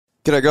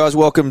G'day guys,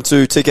 welcome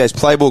to TK's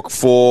Playbook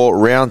for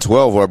round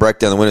 12, where I break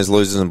down the winners,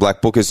 losers and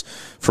black bookers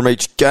from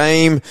each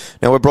game.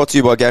 Now we're brought to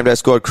you by Game Day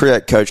Squad.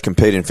 Create, coach,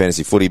 compete in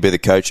fantasy footy, be the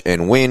coach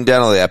and win.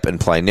 Download the app and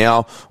play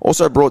now.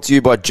 Also brought to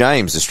you by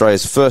James,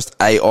 Australia's first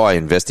AI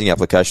investing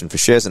application for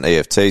shares and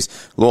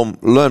EFTs.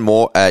 Learn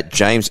more at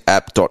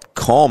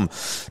jamesapp.com.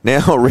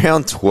 Now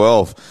round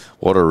 12.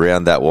 What a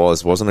round that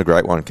was. Wasn't a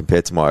great one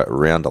compared to my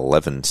round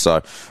 11.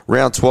 So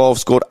round 12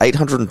 scored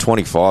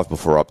 825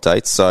 before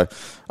updates. So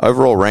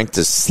overall ranked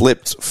has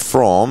slipped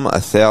from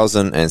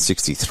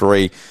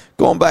 1,063,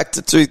 gone back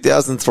to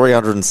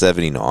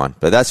 2,379.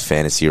 But that's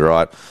fantasy,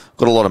 right?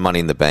 Got a lot of money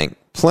in the bank.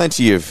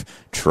 Plenty of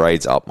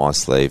trades up my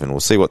sleeve, and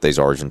we'll see what these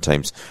Origin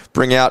teams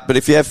bring out. But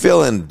if you have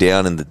feeling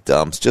down in the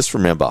dumps, just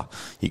remember,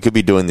 you could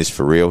be doing this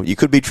for real. You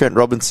could be Trent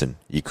Robinson.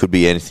 You could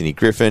be Anthony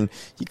Griffin.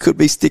 You could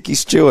be Sticky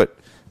Stewart.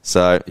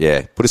 So,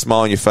 yeah, put a smile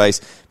on your face.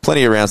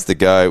 Plenty of rounds to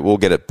go. We'll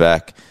get it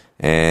back,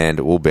 and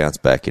we'll bounce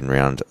back in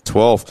round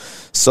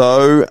 12.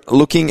 So,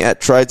 looking at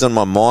trades on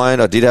my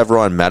mind, I did have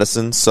Ryan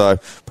Madison, so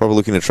probably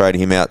looking to trade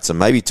him out to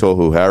maybe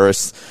Tohu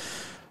Harris.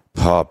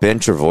 Ben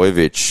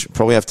Travojevic,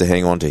 probably have to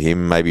hang on to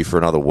him maybe for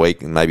another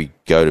week and maybe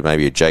go to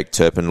maybe a Jake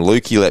Turpin.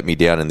 Lukey let me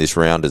down in this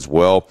round as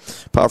well.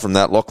 Apart from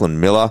that,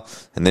 Lachlan Miller,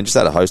 and then just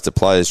had a host of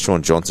players,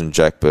 Sean Johnson,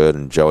 Jack Bird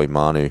and Joey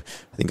Manu.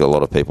 I think a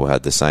lot of people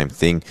had the same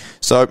thing.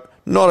 So,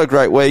 not a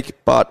great week,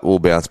 but we'll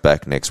bounce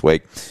back next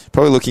week.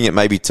 Probably looking at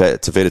maybe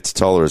Tavita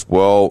Totola as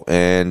well,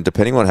 and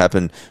depending on what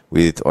happened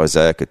with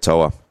Isaiah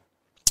Katoa,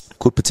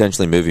 could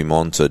potentially move him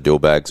on to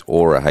Dillbags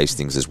or a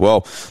Hastings as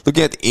well.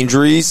 Looking at the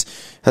injuries,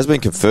 has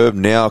been confirmed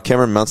now.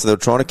 Cameron Munson, they were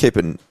trying to keep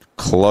it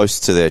close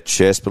to their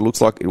chest, but it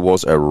looks like it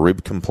was a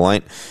rib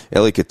complaint.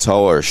 Eli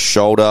Katoa, a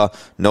shoulder.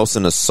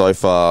 Nelson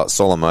Asofa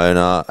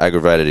Solomona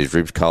aggravated his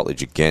rib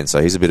cartilage again,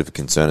 so he's a bit of a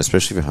concern,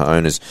 especially for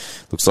owners.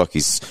 Looks like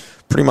he's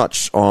pretty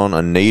much on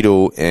a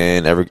needle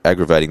and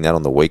aggravating that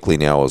on the weekly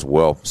now as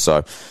well.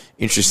 So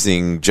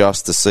interesting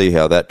just to see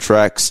how that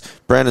tracks.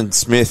 Brandon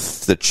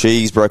Smith, the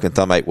cheese, broken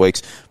thumb 8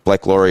 weeks.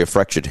 Blake Laurie, a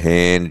fractured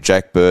hand.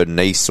 Jack Bird,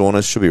 knee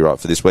soreness, should be right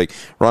for this week.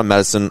 Ryan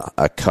Madison,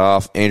 a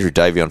calf. Andrew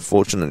Davey,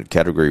 unfortunate,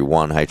 category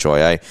 1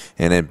 HIA.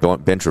 And then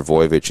Ben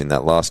Travojevic in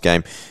that last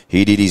game,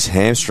 he did his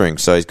hamstring,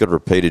 so he's got it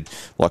repeated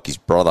like his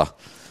brother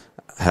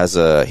has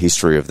a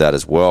history of that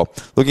as well.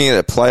 Looking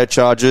at player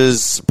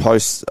charges,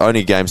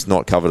 only games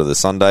not covered are the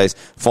Sundays.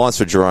 Fines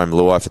for Jerome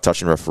Luai for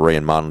touching referee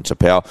and Martin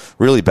Tapau.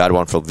 Really bad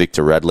one for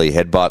Victor Radley.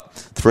 Headbutt,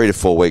 3 to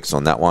 4 weeks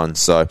on that one.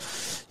 So,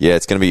 yeah,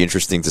 it's going to be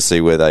interesting to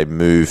see where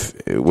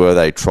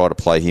they try to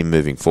play him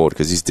moving forward,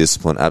 because his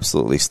discipline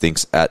absolutely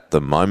stinks at the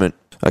moment.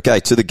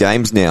 Okay, to the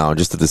games now.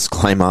 Just a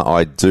disclaimer,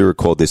 I do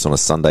record this on a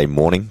Sunday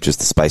morning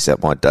just to space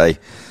out my day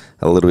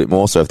a little bit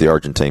more. So if the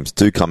Origin teams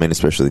do come in,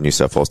 especially the New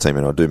South Wales team,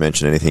 and I do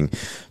mention anything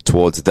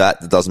towards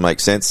that doesn't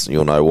make sense,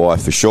 you'll know why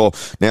for sure.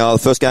 Now, the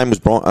first game was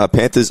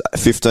Panthers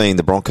 15,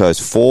 the Broncos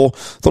 4.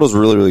 Thought it was a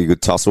really, really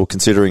good tussle,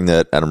 considering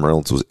that Adam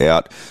Reynolds was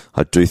out.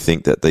 I do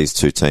think that these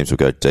two teams will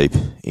go deep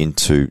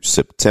into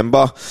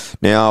September.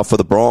 Now, for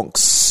the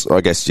Bronx,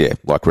 I guess, yeah,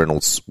 like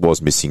Reynolds was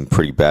missing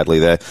pretty badly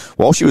there.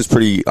 While she was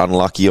pretty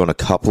unlucky on a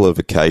couple of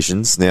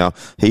occasions, now,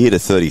 he hit a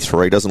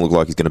 33. Doesn't look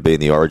like he's going to be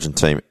in the Origin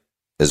team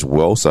as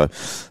well, so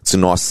it's a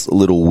nice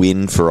little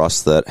win for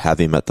us that have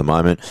him at the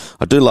moment.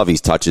 I do love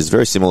his touches,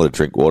 very similar to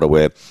Drinkwater,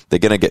 where they're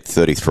going to get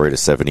 33 to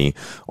 70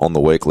 on the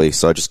weekly,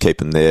 so just keep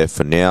him there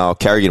for now.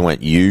 Carrigan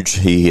went huge,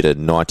 he hit a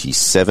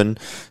 97,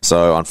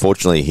 so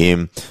unfortunately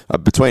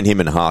between him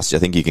and Haas, I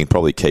think you can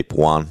probably keep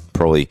one.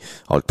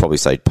 I'd probably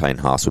say Payne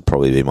Haas would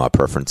probably be my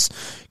preference,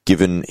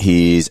 given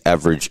his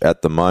average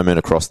at the moment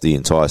across the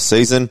entire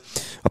season.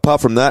 Apart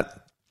from that,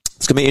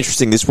 it's going to be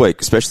interesting this week,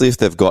 especially if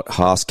they've got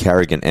Haas,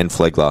 Carrigan and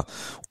Flegler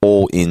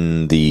all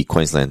in the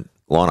Queensland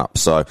lineup.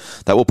 So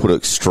that will put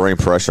extreme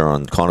pressure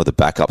on kind of the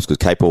backups, because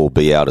Caper will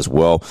be out as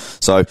well.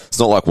 So it's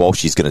not like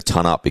Walsh is going to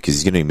ton up, because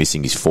he's going to be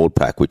missing his forward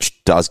pack,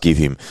 which does give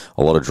him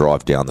a lot of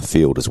drive down the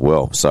field as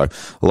well. So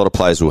a lot of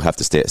players will have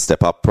to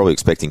step up. Probably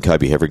expecting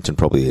Kobe Hetherington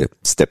probably to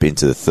step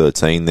into the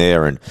 13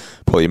 there, and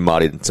probably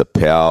Martin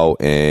Tapau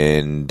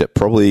and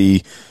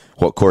probably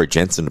Corey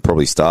Jensen to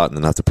probably start, and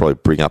then have to probably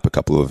bring up a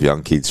couple of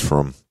young kids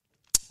from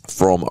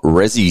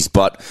Rezzies.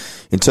 But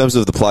in terms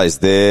of the players,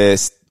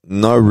 there's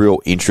no real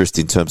interest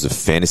in terms of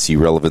fantasy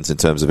relevance in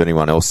terms of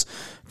anyone else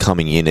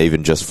coming in,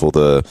 even just for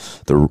the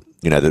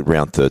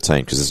round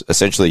 13, because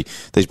essentially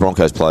these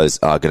Broncos players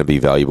are going to be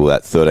valuable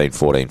at 13,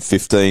 14,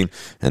 15,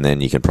 and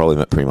then you can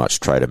probably pretty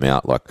much trade them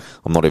out. Like,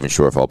 I'm not even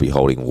sure if I'll be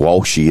holding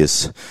Walshy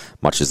as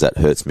much as that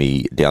hurts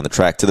me down the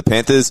track. To the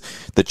Panthers,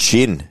 the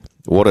chin.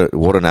 What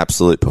an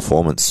absolute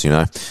performance,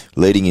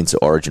 leading into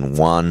Origin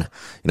 1.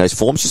 His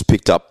form's just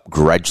picked up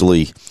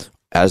gradually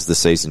as the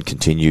season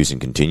continues.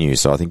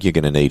 So I think you're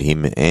going to need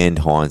him and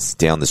Hines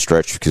down the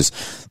stretch,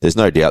 because there's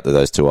no doubt that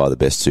those two are the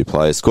best two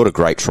players. Scored a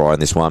great try in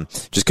this one.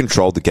 Just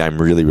controlled the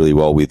game really, really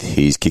well with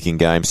his kicking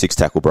game. 6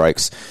 tackle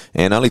breaks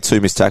and only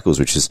 2 missed tackles,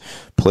 which is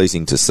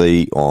pleasing to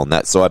see on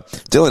that side.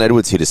 Dylan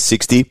Edwards hit a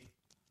 60.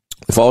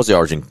 If I was the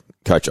Origin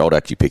Coach, I would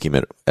actually pick him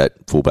at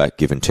fullback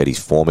given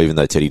Teddy's form, even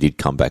though Teddy did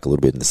come back a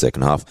little bit in the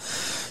second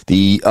half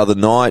the other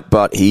night,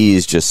 but he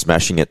is just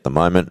smashing at the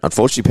moment.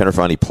 Unfortunately, Penrith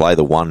only play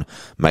the one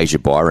major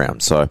bye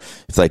round, so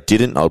if they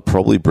didn't, I'd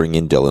probably bring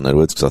in Dylan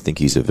Edwards because I think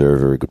he's a very,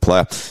 very good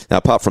player. Now,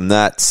 apart from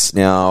that,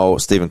 now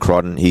Stephen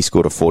Crichton, he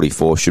scored a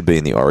 44, should be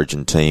in the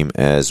Origin team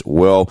as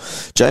well.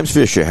 James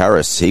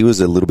Fisher-Harris, he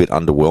was a little bit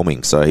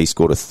underwhelming, so he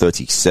scored a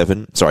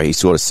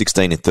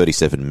 16 in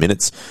 37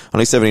 minutes,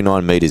 only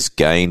 79 metres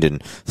gained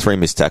and 3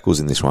 missed tackles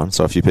in this one,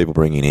 so a few people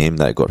bringing him,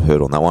 they got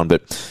hurt on that one,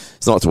 but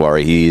it's not to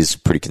worry. He is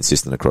pretty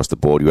consistent across the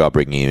board. You are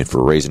bringing him in for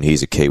a reason.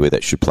 He's a Kiwi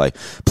that should play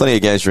plenty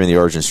of games during the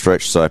Origin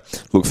stretch, so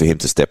look for him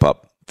to step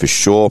up for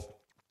sure.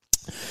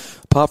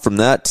 Apart from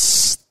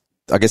that,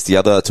 I guess the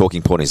other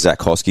talking point is Zach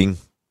Hosking.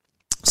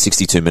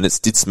 62 minutes,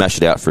 did smash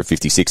it out for a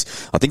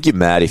 56. I think you're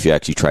mad if you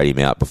actually trade him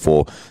out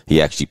before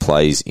he actually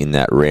plays in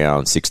that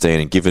round 16.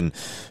 And given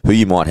who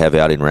you might have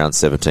out in round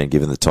 17,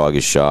 given the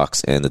Tigers,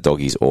 Sharks, and the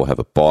Doggies all have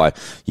a bye,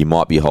 you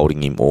might be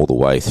holding him all the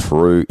way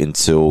through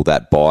until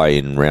that bye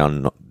in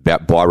round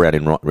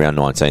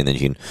 19. Then you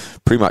can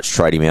pretty much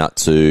trade him out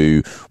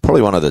to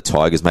probably one of the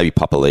Tigers, maybe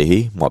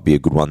Papali'i might be a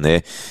good one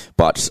there.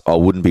 But I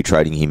wouldn't be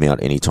trading him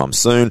out anytime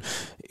soon.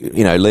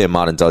 You know, Liam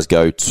Martin does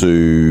go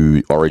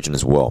to Origin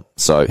as well.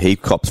 So he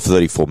cops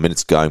 34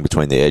 minutes going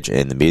between the edge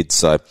and the mid.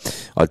 So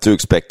I do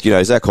expect,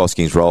 Zach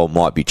Hosking's role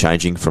might be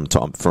changing from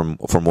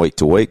week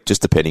to week,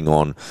 just depending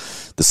on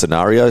the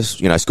scenarios.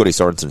 Scotty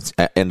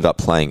Sorensen ended up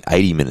playing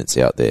 80 minutes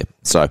out there.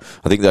 So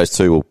I think those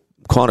two will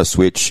kind of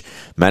switch,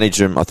 manage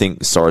them. I think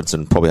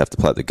Sorensen probably have to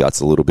play at the guts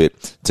a little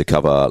bit to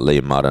cover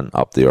Liam Martin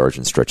up the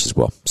Origin stretch as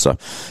well. So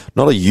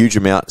not a huge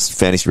amount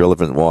fantasy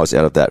relevant wise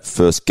out of that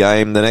first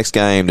game. The next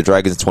game, the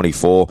Dragons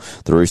 24,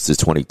 the Roosters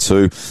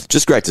 22.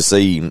 Just great to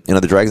see,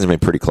 the Dragons have been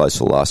pretty close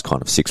for the last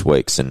kind of 6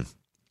 weeks, and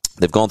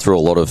they've gone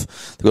through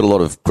they've got a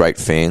lot of great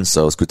fans,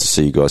 so it's good to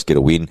see you guys get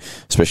a win,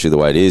 especially the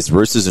way it is.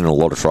 Roosters in a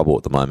lot of trouble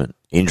at the moment.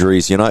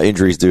 Injuries,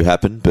 injuries do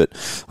happen, but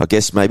I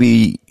guess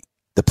maybe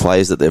the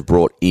players that they've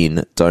brought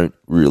in don't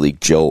really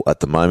gel at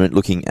the moment.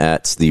 Looking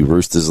at the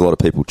Roosters, a lot of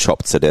people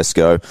chopped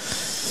Tedesco.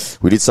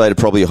 We did say to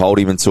probably hold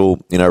him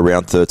until,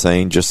 round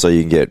 13, just so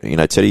you can get,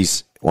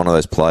 Teddy's one of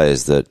those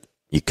players that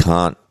you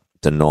can't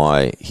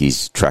deny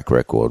his track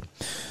record.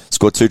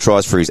 Scored 2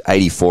 tries for his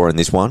 84 in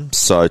this one,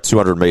 so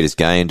 200 metres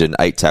gained and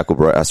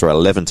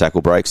 11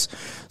 tackle breaks.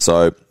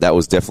 So that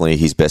was definitely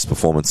his best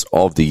performance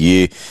of the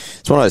year.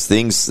 It's one of those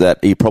things that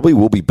he probably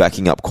will be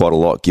backing up quite a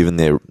lot given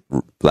their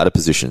ladder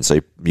position. So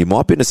you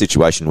might be in a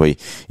situation where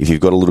if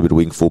you've got a little bit of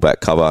wing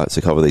fullback cover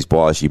to cover these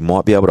buys, you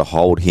might be able to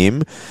hold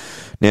him.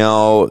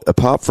 Now,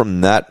 apart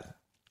from that,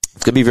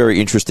 it's going to be very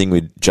interesting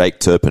with Jake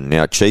Turpin.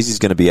 Now, Cheesy's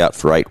going to be out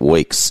for 8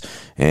 weeks,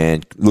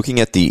 and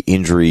looking at the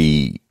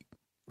injury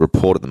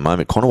report at the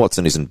moment, Connor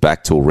Watson isn't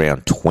back till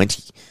round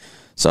 20.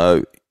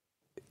 So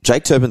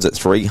Jake Turpin's at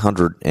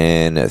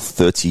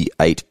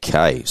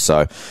 338k.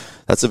 So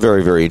that's a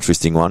very, very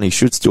interesting one. He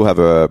should still have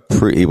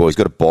he's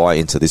got a buy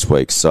into this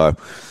week, so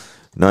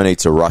no need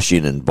to rush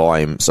in and buy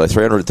him. So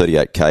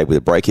 338k with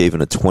a break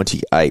even of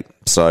 28.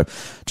 So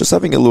just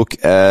having a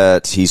look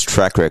at his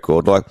track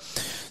record,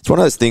 it's one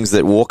of those things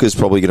that Walker's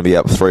probably going to be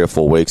out for 3 or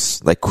 4 weeks.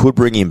 They could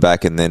bring him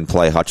back and then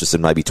play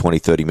Hutchison maybe 20,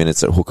 30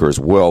 minutes at hooker as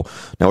well.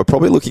 Now, we're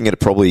probably looking at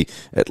probably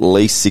at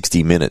least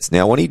 60 minutes.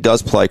 Now, when he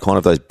does play kind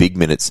of those big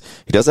minutes,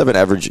 he does have a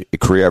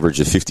career average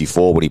of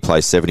 54 when he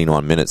plays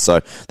 79 minutes. So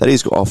that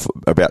is off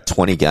about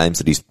 20 games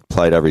that he's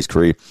played over his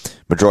career,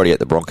 majority at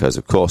the Broncos,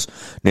 of course.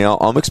 Now,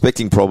 I'm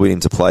expecting probably him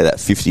to play that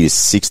 50 to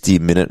 60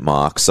 minute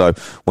mark. So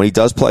when he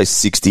does play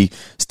 60,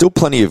 still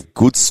plenty of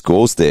good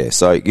scores there.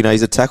 So,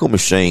 he's a tackle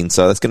machine.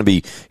 So that's going to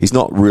be, he's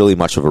not really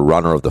much of a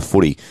runner of the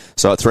footy.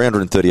 So at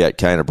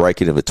 338k and a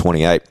break-in of a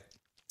 28,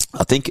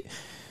 I think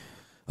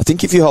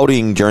if you're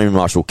holding Jeremy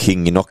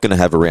Marshall-King, you're not going to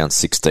have around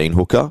 16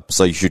 hooker,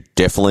 so you should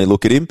definitely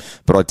look at him.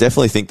 But I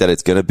definitely think that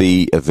it's going to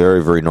be a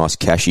very, very nice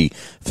cashy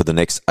for the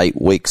next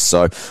 8 weeks.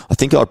 So I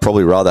think I'd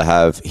probably rather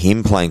have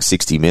him playing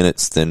 60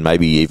 minutes than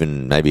maybe a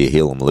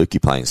Heal and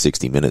Maluki playing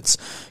 60 minutes,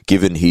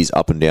 given his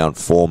up and down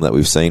form that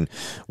we've seen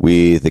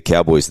with the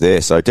Cowboys there.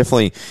 So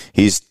definitely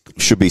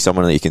should be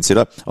someone that you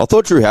consider. I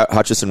thought Drew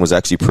Hutchison was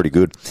actually pretty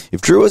good.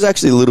 If Drew was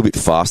actually a little bit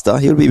faster,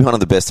 he would be one of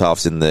the best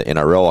halves in the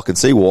NRL. I can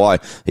see why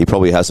he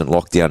probably hasn't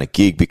locked down a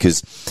gig,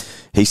 because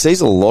he sees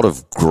a lot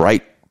of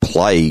great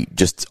play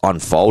just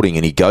unfolding,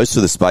 and he goes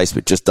through the space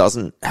but just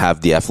doesn't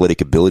have the athletic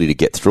ability to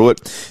get through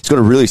it. He's got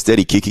a really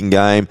steady kicking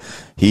game.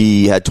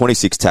 He had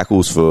 26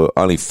 tackles for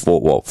only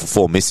 4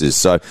 misses,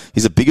 so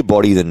he's a bigger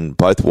body than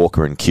both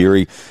Walker and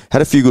Keary.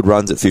 Had a few good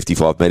runs at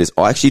 55 metres.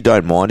 I actually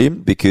don't mind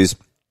him because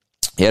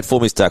he had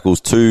 4 missed tackles,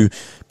 2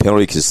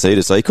 penalty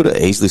conceded, so he could have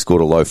easily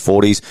scored a low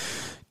 40s.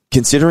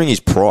 Considering his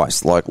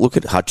price, look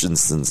at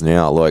Hutchinson's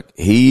now.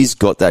 He's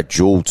got that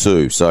jewel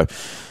too. So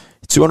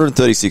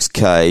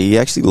 236k, he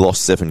actually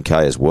lost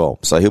 7k as well.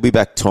 So he'll be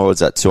back towards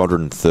that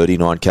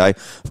 239k.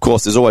 Of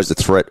course, there's always the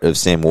threat of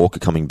Sam Walker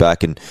coming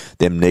back and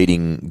them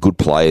needing good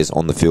players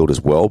on the field as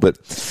well. But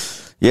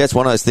Yeah, it's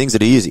one of those things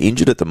that he is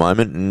injured at the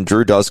moment, and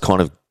Drew does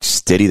kind of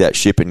steady that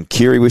ship. And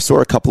Kiri, we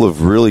saw a couple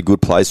of really good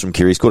plays from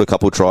Kiri. He scored a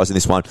couple of tries in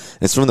this one.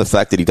 And it's from the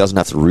fact that he doesn't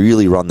have to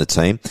really run the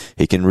team.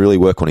 He can really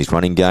work on his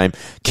running game.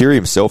 Kiri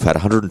himself had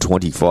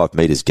 125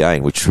 metres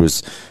gain, which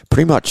was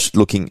pretty much,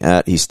 looking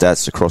at his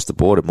stats across the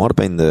board, it might have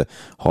been the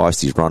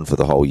highest he's run for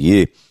the whole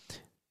year.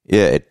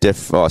 Yeah,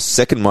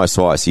 second most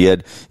highest.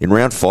 In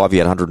round 5, he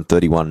had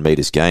 131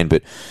 metres gain,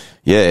 but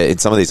yeah, in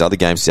some of these other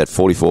games, he's had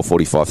 44,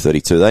 45,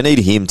 32. They need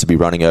him to be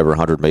running over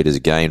 100 metres a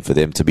game for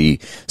them to be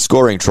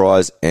scoring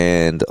tries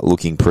and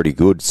looking pretty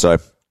good. So,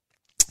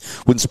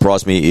 wouldn't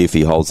surprise me if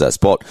he holds that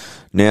spot.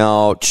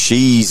 Now,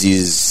 Cheese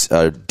is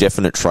a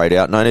definite trade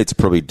out. No need to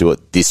probably do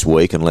it this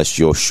week unless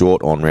you're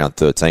short on round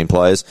 13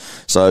 players.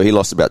 So he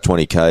lost about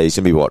 20k. He's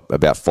going to be,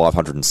 about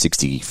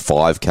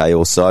 565k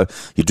or so.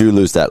 You do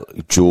lose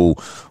that dual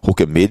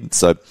hooker mid.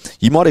 So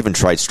you might even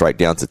trade straight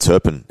down to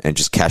Turpin and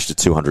just cash the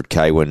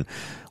 200k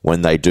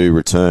when they do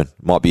return.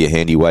 Might be a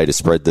handy way to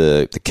spread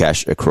the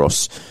cash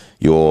across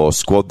your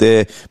squad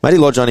there. Matty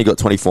Lodge only got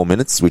 24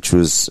 minutes, which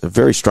was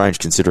very strange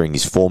considering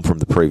his form from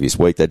the previous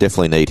week. They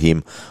definitely need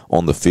him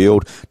on the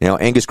field. Now,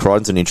 Angus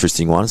Crichton's an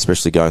interesting one,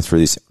 especially going through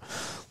this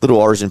little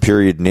origin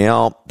period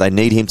now. They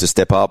need him to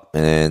step up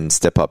and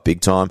step up big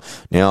time.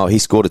 Now, he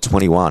scored a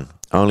 21.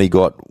 Only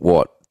got,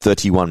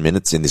 31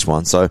 minutes in this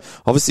one. So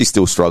obviously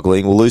still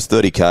struggling. We'll lose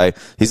 30k.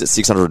 He's at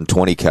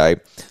 620k.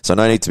 So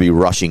no need to be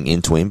rushing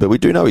into him, but we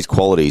do know his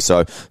quality. So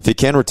if he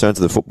can return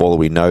to the footballer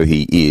we know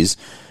he is,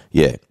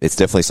 yeah, it's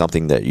definitely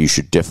something that you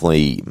should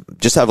definitely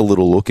just have a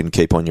little look and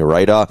keep on your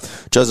radar.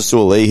 Joseph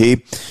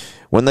Suolihi,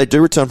 when they do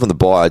return from the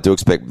bye, I do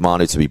expect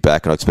Manu to be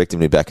back, and I expect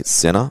him to be back at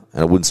centre,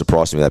 and it wouldn't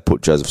surprise me if they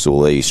put Joseph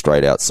Suolihi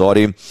straight outside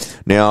him.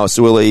 Now,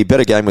 Suolihi,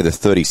 better game with a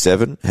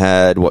 37,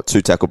 had,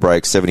 2 tackle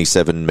breaks,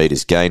 77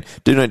 metres gain.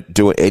 Didn't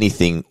do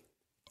anything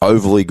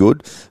overly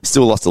good.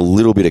 Still lost a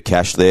little bit of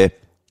cash there.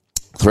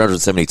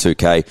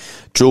 372k,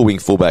 dual wing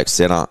fullback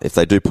centre. If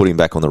they do put him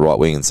back on the right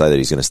wing and say that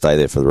he's going to stay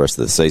there for the rest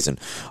of the season,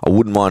 I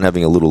wouldn't mind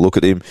having a little look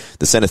at him.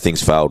 The centre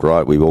thing's failed,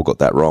 right? We've all got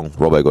that wrong.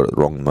 Robbo got it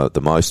wrong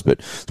the most, but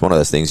it's one of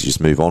those things you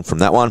just move on from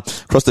that one.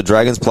 Across the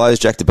Dragons players,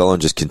 Jack DeBellin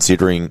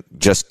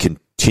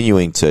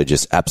continuing to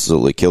just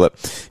absolutely kill it.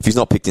 If he's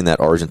not picked in that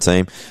Origin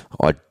team,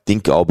 I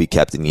think I'll be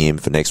captaining him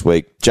for next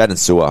week. Jaden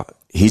Sewer,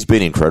 he's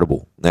been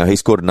incredible. Now, he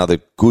scored another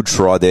good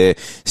try there.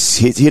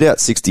 Hit out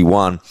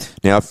 61.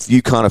 Now, if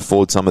you can't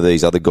afford some of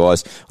these other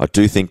guys, I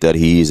do think that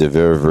he is a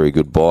very, very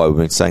good buy. We've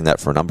been saying that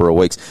for a number of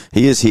weeks.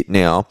 He has hit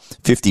now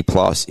 50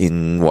 plus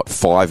in,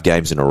 5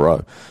 games in a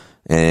row.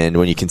 And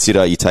when you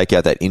consider, you take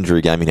out that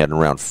injury game he had in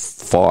round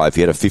 5,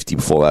 he had a 50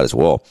 before that as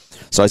well.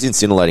 So he's in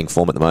scintillating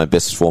form at the moment,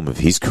 best form of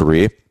his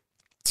career.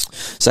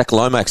 Zach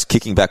Lomax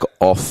kicking back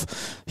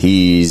off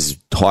his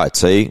higher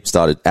tee,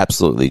 started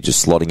absolutely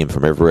just slotting him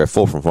from everywhere.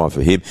 4 from 5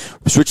 for him.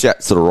 Switched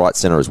out to the right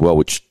centre as well,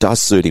 which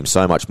does suit him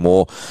so much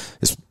more.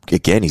 It's,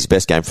 again, his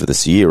best game for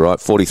this year, right?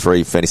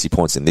 43 fantasy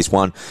points in this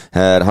one.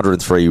 Had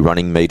 103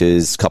 running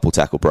metres, couple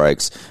tackle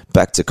breaks.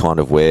 Back to kind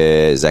of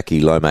where Zachy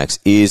Lomax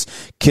is.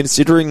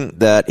 Considering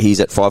that he's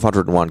at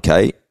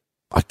 501k,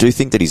 I do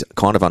think that he's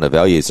kind of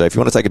undervalued. So if you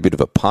want to take a bit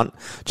of a punt,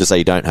 just say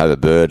you don't have a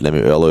Bird,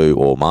 Lemuelu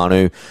or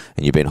Manu,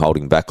 and you've been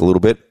holding back a little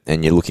bit,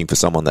 and you're looking for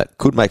someone that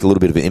could make a little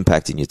bit of an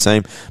impact in your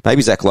team,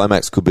 maybe Zach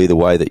Lomax could be the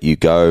way that you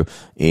go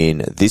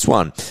in this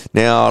one.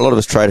 Now, a lot of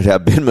us traded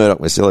out Ben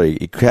Murdoch-Masila.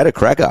 He had a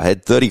cracker,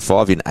 had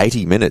 35 in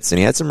 80 minutes, and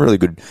he had some really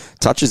good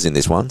touches in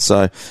this one.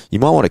 So you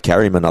might want to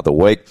carry him another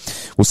week.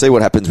 We'll see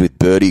what happens with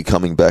Birdie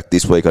coming back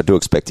this week. I do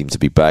expect him to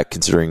be back,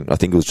 considering I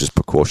think it was just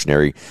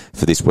precautionary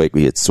for this week.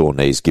 We had sore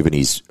knees, given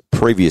his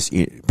previous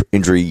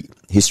injury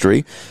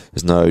history.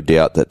 There's no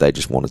doubt that they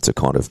just wanted to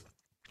kind of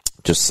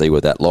just see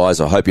where that lies.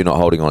 I hope you're not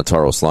holding on to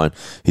Tyrell Sloan.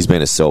 He's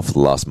been a sell for the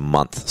last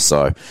month.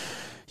 So,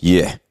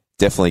 yeah,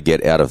 definitely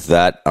get out of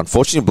that.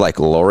 Unfortunately, Blake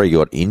Laurie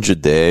got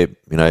injured there,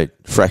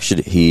 fractured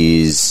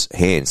his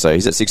hand. So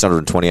he's at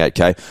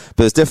 628k. But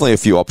there's definitely a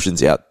few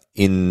options out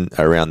in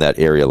around that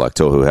area like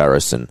Tohu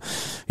Harris, and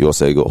you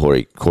also got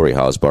Corey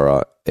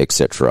Harsborough,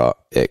 etc.,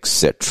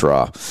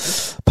 etc.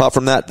 Apart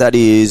from that, that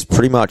is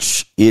pretty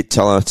much it.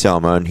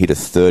 Talamone hit a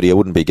 30. I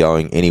wouldn't be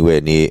going anywhere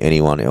near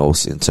anyone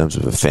else in terms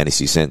of a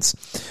fantasy sense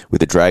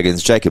with the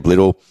Dragons. Jacob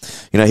Little,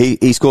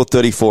 he scored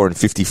 34 in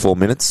 54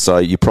 minutes, so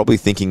you're probably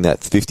thinking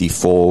that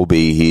 54 will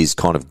be his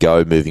kind of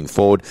go moving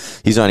forward.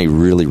 He's only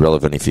really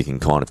relevant if he can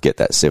kind of get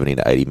that 70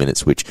 to 80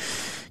 minutes, which,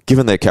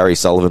 given their Carrie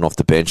Sullivan off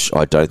the bench,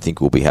 I don't think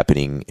will be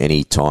happening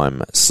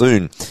anytime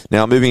soon.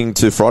 Now, moving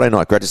to Friday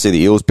night, great to see the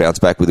Eels bounce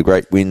back with a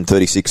great win,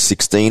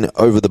 36-16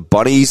 over the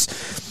Bunnies.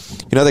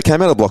 They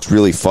came out of the blocks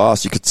really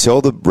fast. You could tell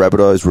the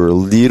Rabbitohs were a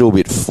little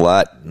bit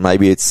flat.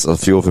 Maybe it's a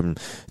few of them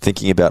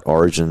thinking about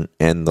Origin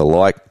and the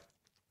like.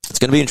 It's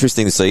going to be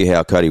interesting to see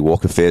how Cody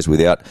Walker fares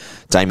without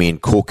Damien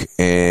Cook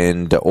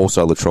and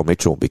also Latrell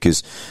Mitchell,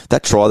 because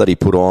that try that he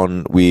put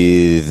on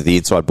with the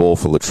inside ball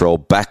for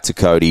Latrell back to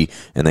Cody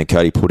and then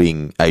Cody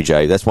putting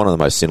AJ, that's one of the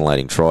most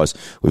scintillating tries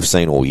we've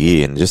seen all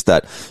year. And just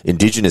that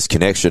Indigenous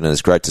connection, and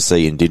it's great to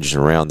see Indigenous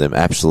around them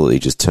absolutely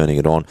just turning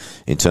it on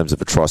in terms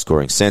of a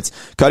try-scoring sense.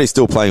 Cody's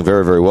still playing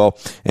very, very well,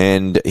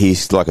 and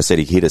he's, like I said,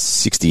 he hit a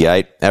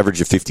 68, average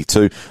of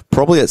 52,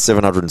 probably at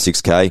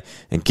 706k,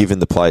 and given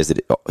the players that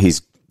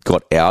he's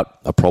got out,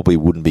 I probably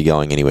wouldn't be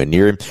going anywhere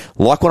near him.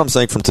 Like what I'm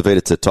seeing from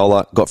Tavita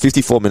Totola, got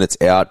 54 minutes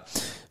out,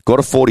 got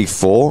a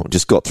 44,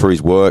 just got through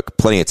his work,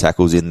 plenty of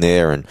tackles in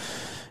there,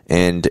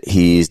 and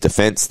his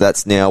defence,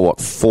 that's now,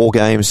 4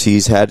 games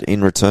he's had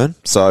in return.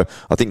 So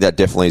I think that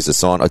definitely is a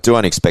sign. I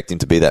don't expect him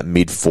to be that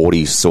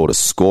mid-40s sort of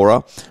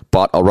scorer,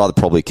 but I'll rather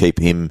probably keep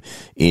him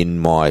in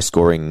my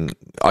scoring.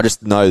 I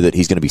just know that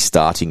he's going to be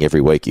starting every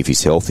week if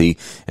he's healthy,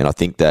 and I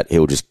think that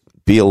he'll just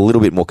be a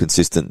little bit more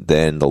consistent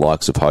than the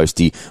likes of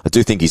Hosty. I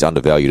do think he's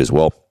undervalued as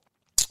well.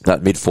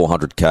 That mid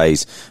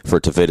 400Ks for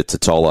a Tavita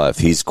Totola of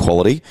his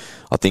quality,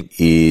 I think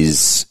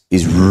is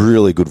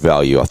really good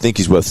value. I think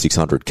he's worth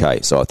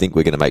 600K. So I think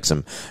we're going to make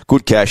some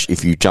good cash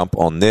if you jump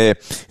on there.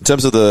 In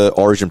terms of the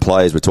Origin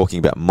players, we're talking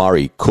about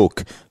Murray,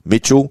 Cook,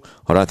 Mitchell.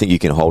 I don't think you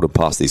can hold them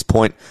past this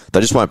point.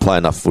 They just won't play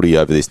enough footy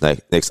over this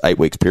next 8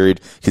 weeks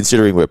period,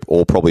 considering we're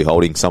all probably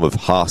holding some of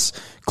Haas,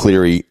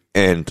 Cleary,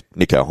 and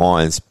Nico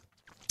Hines.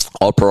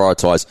 I'll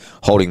prioritise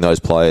holding those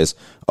players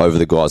over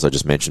the guys I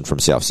just mentioned from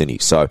South Sydney.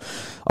 So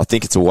I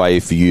think it's a way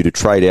for you to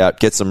trade out,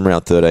 get some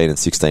around 13 and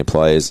 16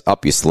 players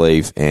up your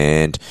sleeve,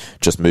 and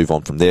just move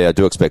on from there. I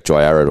do expect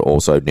Jaiara to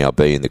also now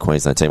be in the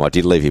Queensland team. I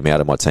did leave him out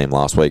of my team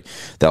last week.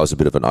 That was a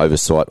bit of an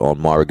oversight on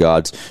my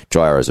regards.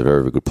 Jaiara is a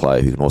very, very good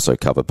player who can also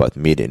cover both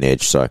mid and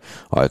edge, so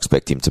I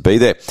expect him to be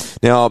there.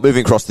 Now,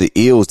 moving across to the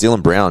Eels,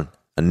 Dylan Brown,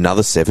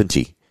 another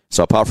 70.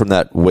 So apart from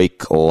that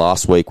week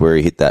last week where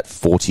he hit that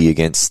 40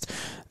 against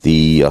I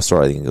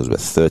think it was about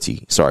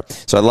 30. So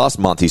last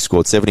month he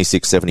scored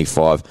 76,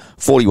 75,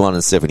 41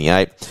 and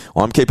 78.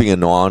 I'm keeping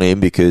an eye on him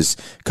because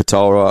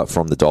Katoa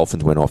from the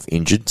Dolphins went off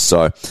injured.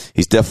 So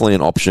he's definitely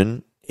an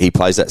option. He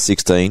plays that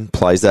 16,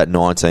 plays that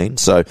 19.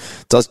 So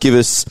it does give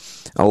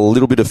us a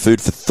little bit of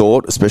food for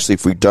thought, especially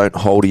if we don't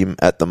hold him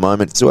at the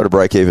moment. It's still at a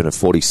break even at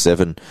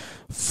 47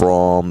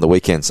 from the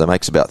weekend. So it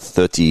makes about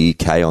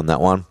 30k on that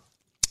one.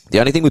 The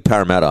only thing with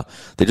Parramatta,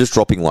 they're just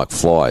dropping like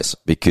flies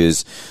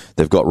because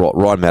they've got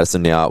Ryan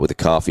Madison now out with a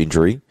calf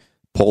injury.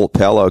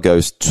 Paolo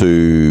goes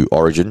to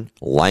Origin.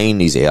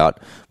 Lane is out.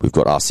 We've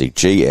got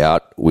RCG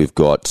out. We've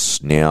got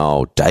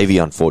now Davey,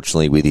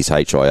 unfortunately, with his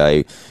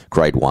HIA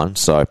grade 1.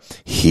 So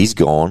he's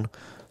gone.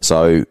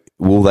 So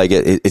will they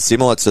get... It's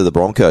similar to the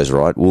Broncos,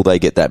 right? Will they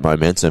get that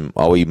momentum?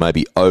 Are we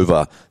maybe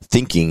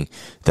overthinking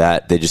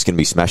that they're just going to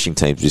be smashing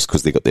teams just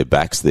because they've got their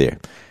backs there?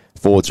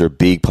 Forwards are a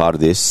big part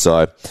of this, so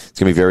it's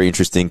going to be very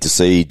interesting to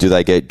see. Do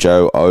they get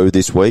Joe O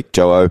this week?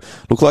 Joe O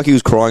looked like he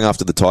was crying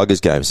after the Tigers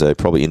game, so it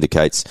probably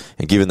indicates,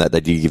 and given that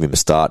they did give him a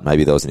start,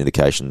 maybe there was an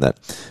indication that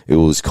it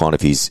was kind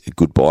of his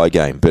goodbye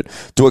game. But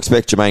do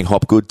expect Jermaine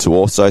Hopgood to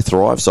also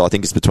thrive, so I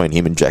think it's between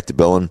him and Jack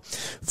DeBellin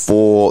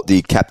for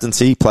the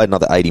captaincy. Played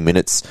another 80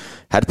 minutes,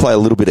 had to play a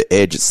little bit of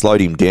edge. It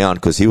slowed him down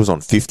because he was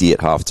on 50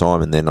 at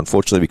half-time, and then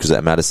unfortunately because of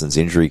that Madison's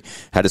injury,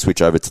 had to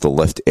switch over to the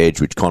left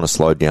edge, which kind of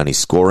slowed down his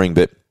scoring,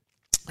 but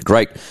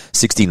great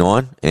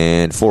 69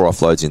 and 4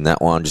 offloads in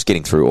that one, just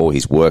getting through all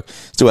his work.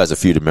 Still has a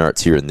few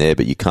demerits here and there,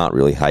 but you can't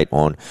really hate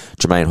on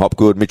Jermaine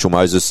Hopgood. Mitchell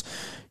Moses,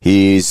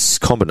 his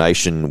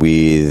combination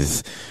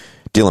with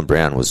Dylan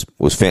Brown was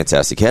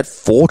fantastic. He had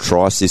 4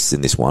 try assists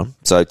in this one,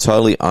 so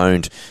totally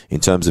owned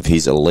in terms of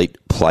his elite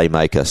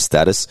playmaker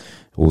status.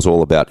 It was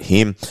all about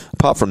him.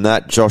 Apart from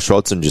that, Josh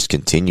Hodgson just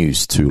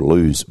continues to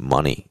lose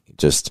money.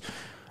 Just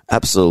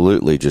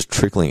absolutely just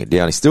trickling it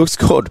down. He still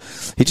scored.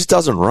 He just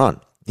doesn't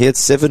run. He had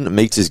 7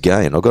 metres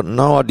gain. I've got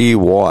no idea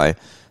why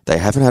they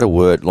haven't had a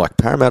word. Like,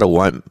 Parramatta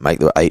won't make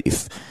the 8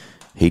 if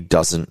he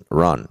doesn't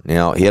run.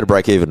 Now, he had a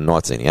break even at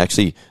 19. He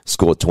actually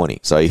scored 20.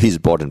 So he's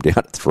bottomed out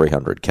at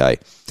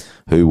 300k.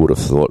 Who would have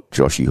thought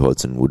Joshy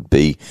Hodgson would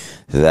be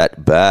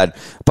that bad?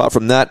 Apart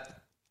from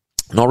that,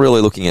 not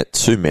really looking at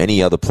too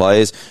many other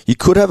players. You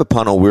could have a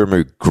punt on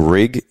Wiramu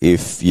Grigg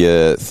if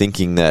you're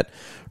thinking that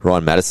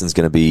Ryan Madison's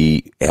going to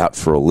be out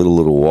for a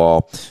little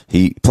while.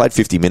 He played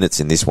 50 minutes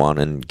in this one,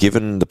 and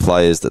given the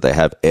players that they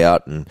have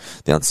out and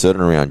the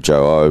uncertainty around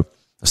Joe O,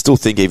 I still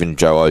think even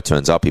Joe O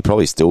turns up, he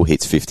probably still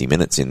hits 50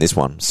 minutes in this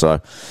one.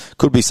 So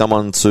could be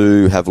someone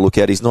to have a look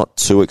at. He's not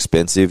too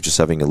expensive, just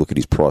having a look at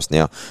his price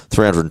now.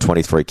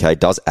 323k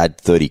does add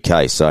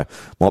 30k, so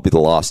might be the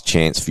last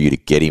chance for you to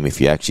get him if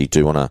you actually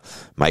do want to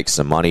make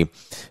some money.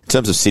 In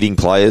terms of sitting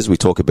players, we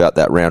talk about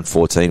that round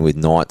 14 with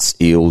Knights,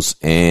 Eels,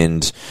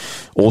 and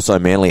also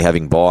Manly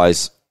having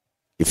buys.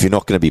 If you're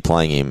not going to be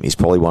playing him, he's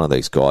probably one of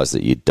these guys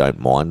that you don't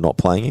mind not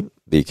playing him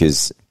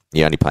because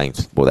you're only paying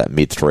for that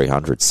mid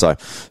 300s. So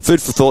food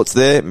for thoughts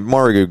there.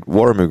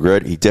 Wiramu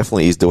Grigg, he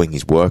definitely is doing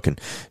his work, and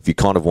if you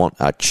kind of want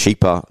a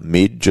cheaper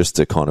mid just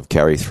to kind of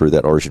carry through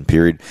that Origin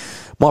period,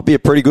 might be a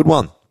pretty good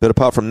one. But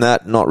apart from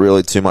that, not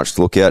really too much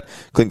to look at.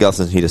 Clint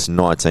Gutherson hit us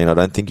 19. I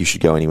don't think you should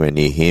go anywhere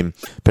near him.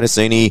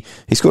 Penasini,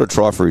 he scored a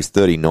try for his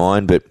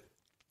 39, but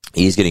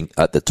he is getting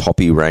at the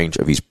toppy range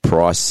of his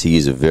price. He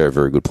is a very,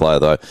 very good player,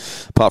 though.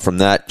 Apart from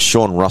that,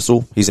 Sean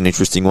Russell, he's an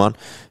interesting one.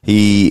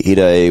 He hit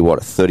a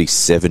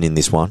 37 in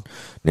this one.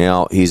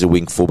 Now, he's a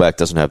wing fullback,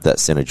 doesn't have that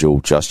centre jewel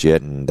just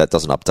yet, and that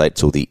doesn't update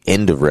till the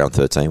end of round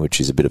 13,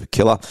 which is a bit of a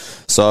killer.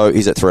 So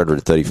he's at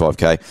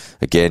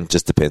 335k. Again,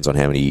 just depends on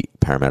how many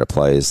Parramatta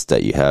players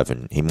that you have,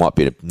 and he might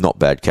be a not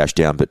bad cash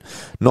down, but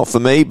not for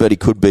me, but he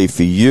could be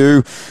for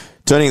you.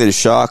 Turning to the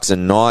Sharks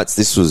and Knights,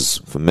 this was,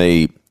 for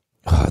me,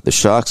 the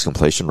Sharks'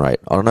 completion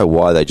rate. I don't know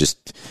why they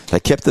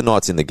kept the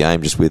Knights in the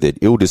game just with their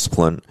ill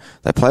discipline.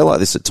 They play like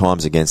this at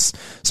times against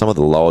some of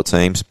the lower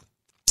teams.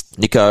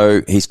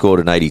 Nico, he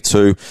scored an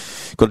 82.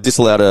 Got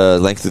disallowed a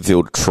length of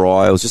field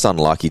try. It was just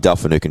unlucky.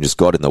 Duffinukin just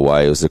got in the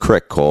way. It was the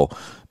correct call,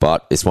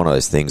 but it's one of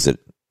those things that,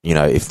 you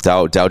know, if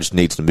Dale just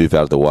needs to move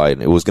out of the way,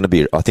 and I think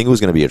it was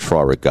going to be a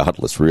try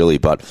regardless, really,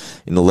 but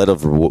in the letter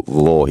of the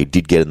law, he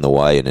did get in the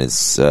way, and it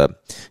was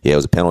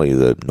a penalty.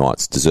 The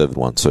Knights deserved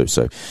one too,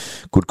 so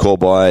good call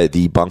by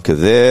the bunker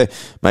there.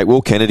 Mate,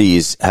 Will Kennedy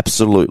is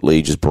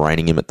absolutely just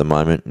braining him at the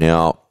moment.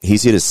 Now,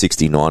 he's hit a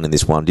 69 in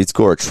this one, did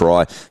score a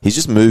try. He's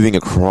just moving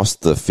across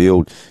the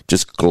field,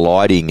 just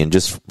gliding and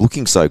just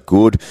looking so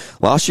good.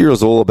 Last year it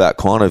was all about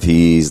kind of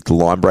his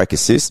line break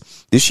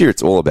assists. This year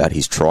it's all about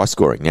his try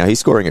scoring. Now, he's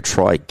scoring a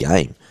try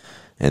game.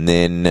 And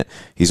then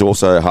he's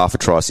also half a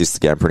try assist a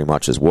game pretty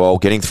much as well,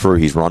 getting through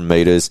his run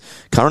meters,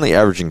 currently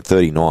averaging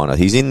 39.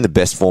 He's in the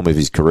best form of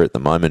his career at the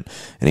moment,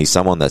 and he's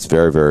someone that's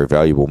very, very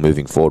valuable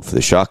moving forward for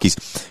the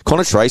Sharkies.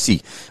 Connor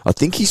Tracy, I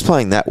think he's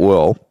playing that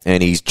well,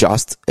 and he's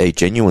just a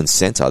genuine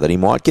centre that he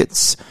might get.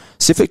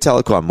 Sifik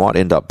Talakai might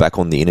end up back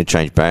on the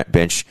interchange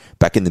bench,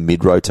 back in the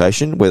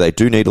mid-rotation, where they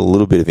do need a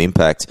little bit of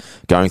impact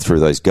going through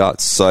those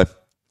guts. So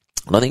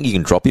I think you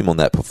can drop him on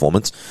that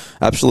performance.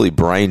 Absolutely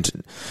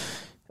brained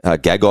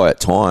Gagai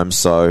at times,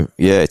 so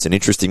yeah, it's an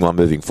interesting one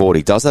moving forward.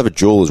 He does have a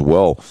duel as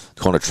well,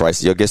 Connor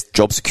Tracy. I guess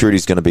job security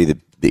is going to be the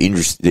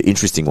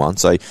interesting one,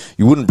 so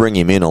you wouldn't bring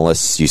him in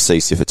unless you see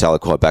Sifa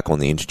Talakai back on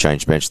the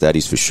interchange bench, that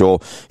is for sure.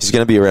 He's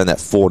going to be around that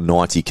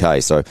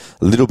 490k, so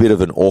a little bit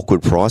of an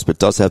awkward price, but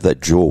does have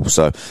that duel,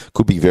 so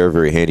could be very,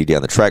 very handy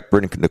down the track.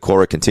 Brendan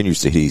Nakora continues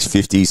to hit his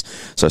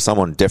 50s, so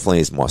someone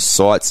definitely is my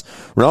sights.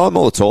 Ronaldo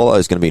Mulatalo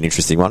is going to be an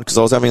interesting one, because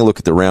I was having a look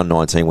at the round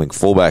 19 wing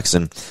fullbacks,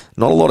 and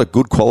not a lot of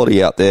good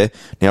quality out there.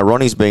 Now,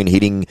 Ronnie's been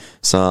hitting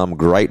some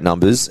great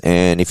numbers,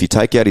 and if you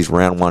take out his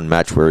round 1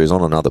 match where he's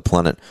on another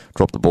planet,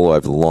 dropped the ball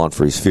over the line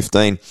for his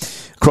 15.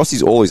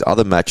 Across all his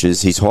other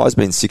matches, his high has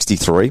been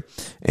 63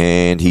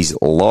 and his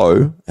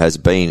low has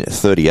been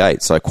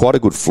 38. So quite a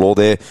good floor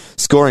there.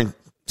 Scoring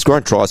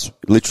tries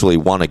literally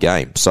won a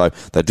game. So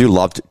they do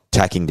love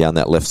tacking down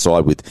that left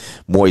side with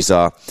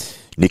Moisa,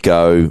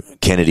 Nico,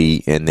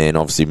 Kennedy, and then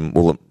obviously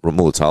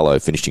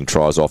Mulatalo finishing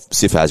tries off.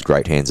 Sif has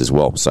great hands as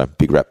well, so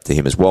big rap to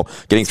him as well.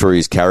 Getting through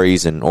his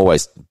carries and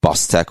always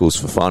bust tackles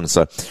for fun.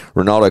 So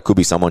Ronaldo could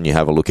be someone you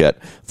have a look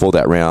at for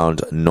that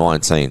round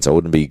 19. So I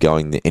wouldn't be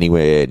going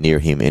anywhere near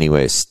him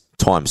anywhere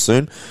time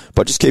soon,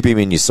 but just keep him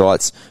in your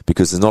sights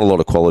because there's not a lot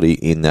of quality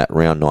in that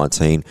round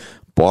 19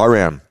 buy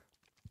round.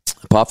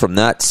 Apart from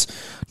that,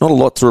 not a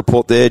lot to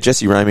report there.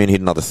 Jesse Ramian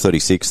hit another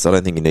 36. I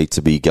don't think he needs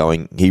to be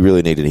going. He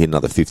really needed to hit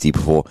another 50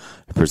 before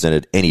it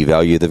presented any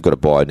value. They've got to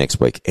buy next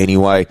week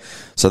anyway.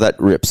 So that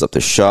rips up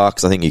the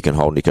Sharks. I think you can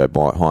hold Nico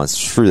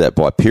Hines through that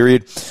buy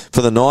period.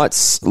 For the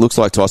Knights, looks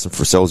like Tyson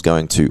Frisell's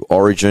going to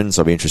Origin,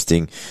 so it'll be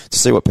interesting to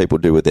see what people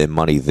do with their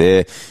money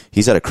there.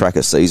 He's had a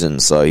cracker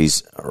season, so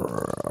he's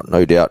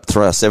no doubt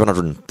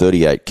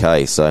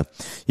 738k. So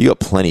you got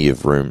plenty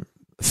of room.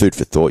 Food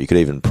for thought. You could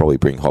even probably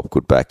bring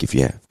Hopgood back if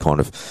you kind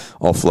of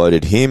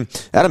offloaded him.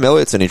 Adam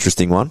Elliott's an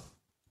interesting one,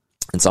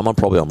 and someone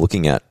probably I'm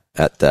looking at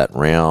that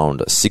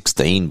round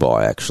 16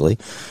 buy, actually,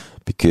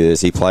 because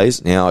he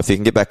plays. Now, if he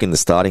can get back in the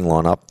starting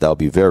lineup, that'll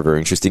be very, very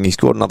interesting. He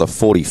scored another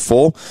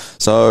 44,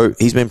 so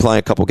he's been playing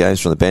a couple games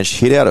from the bench,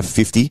 hit out of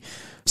 50,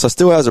 so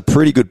still has a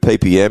pretty good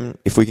PPM.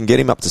 If we can get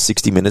him up to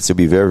 60 minutes, it'll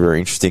be very, very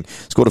interesting.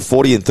 Scored a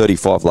 40 and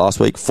 35 last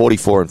week,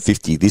 44 and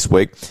 50 this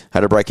week.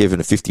 Had a break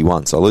even at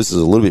 51, so loses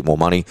a little bit more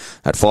money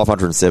at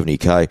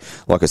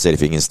 570k. Like I said,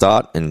 if he can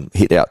start and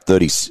hit out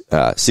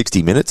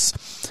 60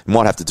 minutes,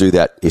 might have to do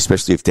that,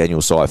 especially if Daniel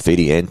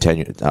Saifidi and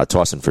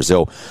Tyson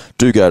Frizell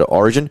do go to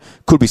Origin.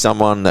 Could be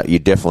someone that you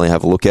definitely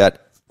have a look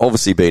at.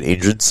 Obviously been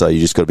injured, so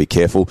you just got to be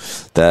careful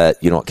that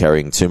you're not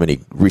carrying too many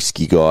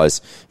risky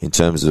guys in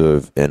terms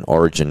of an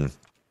Origin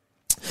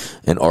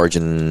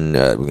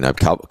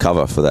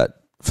cover for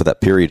that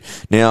period.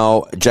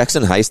 Now,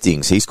 Jackson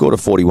Hastings, he scored a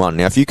 41.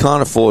 Now, if you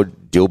can't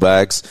afford deal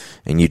bags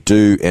and you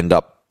do end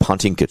up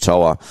punting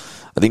Katoa,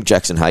 I think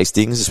Jackson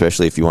Hastings,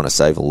 especially if you want to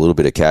save a little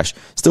bit of cash,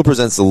 still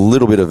presents a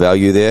little bit of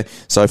value there.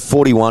 So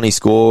 41 he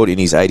scored in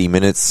his 80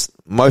 minutes.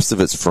 Most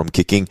of it's from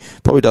kicking.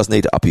 Probably does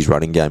need to up his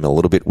running game a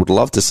little bit. Would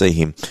love to see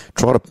him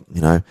try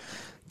to,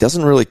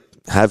 doesn't really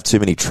have too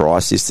many try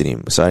assists in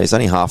him. So he's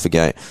only half a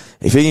game.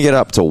 If he can get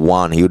up to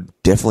 1, he would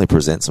definitely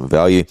present some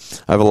value.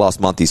 Over the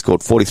last month, he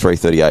scored 43,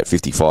 38,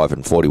 55,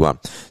 and 41.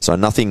 So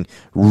nothing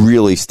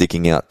really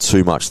sticking out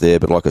too much there.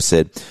 But like I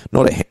said,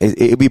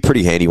 it'd be a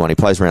pretty handy one. He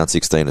plays round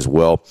 16 as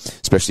well,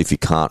 especially if you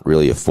can't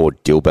really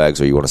afford deal bags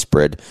or you want to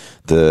spread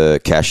the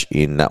cash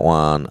in that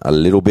one a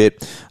little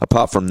bit.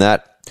 Apart from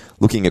that,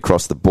 looking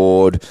across the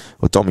board,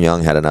 Dom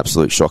Young had an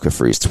absolute shocker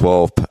for his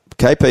 12.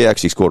 KP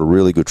actually scored a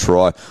really good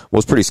try.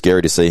 Was pretty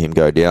scary to see him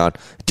go down.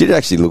 It did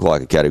actually look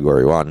like a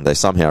Category 1. They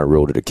somehow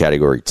ruled it a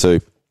Category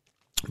 2.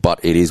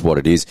 But it is what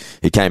it is.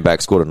 He came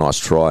back, scored a nice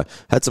try.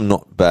 Had some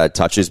not bad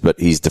touches, but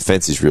his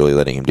defence is really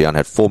letting him down.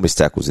 Had 4 missed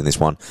tackles in this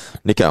one.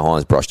 Nico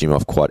Hines brushed him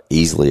off quite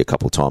easily a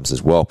couple of times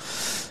as well.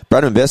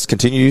 Brandon Best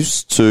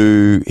continues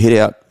to hit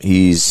out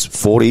his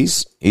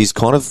 40s. He's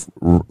kind of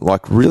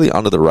like really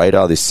under the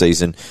radar this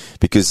season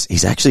because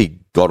he's actually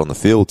got on the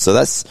field. So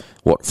that's,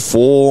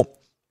 4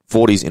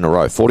 40s in a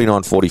row,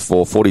 49,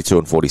 44, 42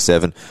 and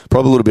 47.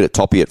 Probably a little bit at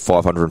toppy at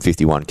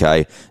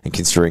 551k and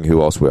considering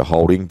who else we're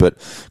holding, but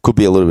could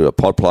be a little bit of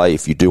pod play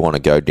if you do want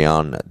to go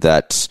down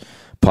that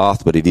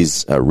path, but it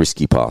is a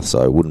risky path,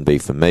 so it wouldn't be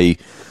for me.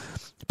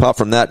 Apart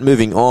from that,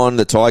 moving on,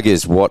 the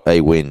Tigers, what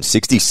a win.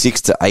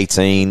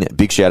 66-18.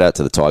 Big shout out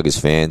to the Tigers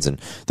fans, and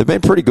they've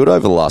been pretty good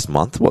over the last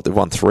month. They've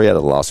won 3 out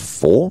of the last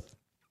 4.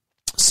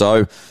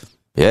 So,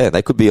 yeah,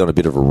 they could be on a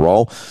bit of a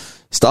roll.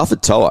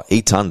 Stafford Toa,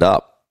 he turned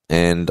up.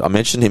 And I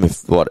mentioned him a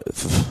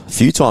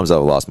few times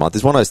over the last month.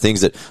 It's one of those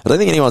things that I don't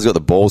think anyone's got the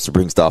balls to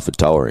bring Stafford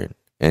Toa in.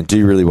 And do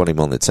you really want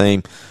him on the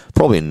team?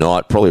 Probably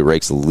not. Probably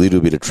reeks a little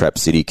bit of Trap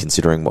City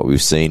considering what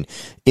we've seen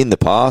in the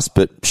past.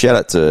 But shout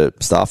out to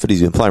Stafford. He's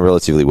been playing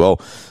relatively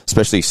well,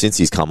 especially since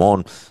he's come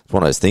on. It's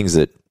one of those things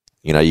that,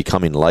 you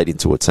come in late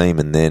into a team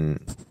and then,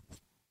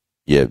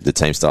 the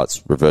team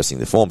starts reversing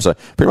the form. So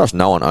pretty much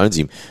no one owns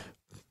him.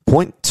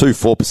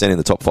 0.24% in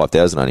the top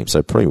 5,000 on him,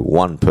 so probably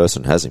one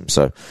person has him.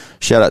 So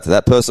shout out to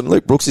that person.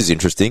 Luke Brooks is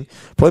interesting.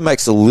 Probably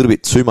makes a little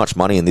bit too much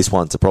money in this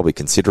one to probably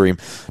consider him.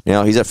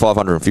 Now, he's at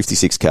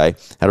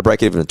 556k, had a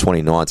break even at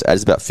 29, so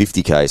adds about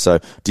 50k. So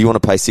do you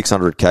want to pay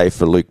 600k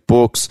for Luke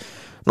Brooks?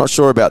 Not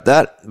sure about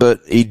that, but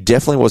he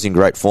definitely was in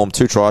great form.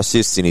 2 try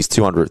assists in his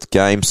 200th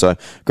game, so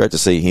great to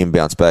see him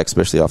bounce back,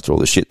 especially after all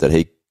the shit that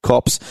he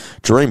cops.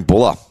 Jareem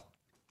Buller.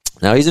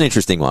 Now, he's an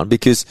interesting one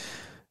because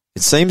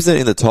it seems that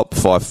in the top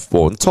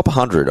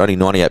 100, only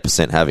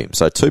 98% have him.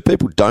 So 2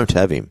 people don't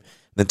have him.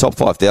 Then top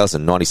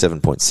 5,000,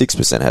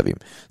 97.6% have him.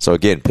 So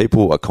again,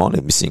 people are kind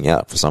of missing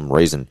out for some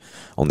reason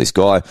on this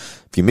guy.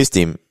 If you missed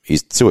him,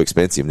 he's too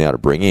expensive now to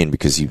bring in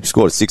because he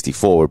scored at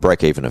 64, a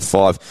break even at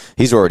 5.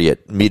 He's already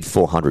at mid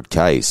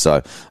 400k.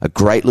 So a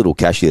great little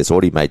cashier that's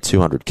already made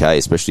 200k,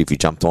 especially if he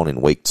jumped on in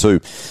week 2.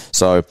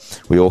 So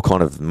we all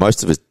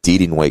most of us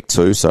did in week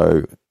 2.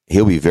 So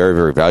he'll be very,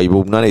 very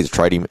valuable. No need to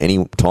trade him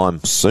anytime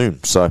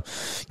soon. So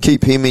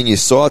keep him in your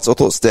sights. I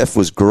thought Steph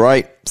was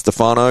great.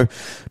 Stefano.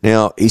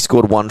 Now, he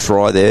scored 1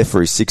 try there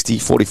for his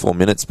 44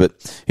 minutes, but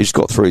he just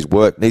got through his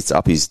work. Needs to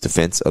up his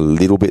defense a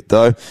little bit,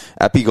 though.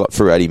 Appy got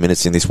through 80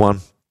 minutes in this one.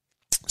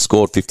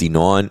 Scored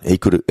 59. He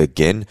could,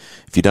 again,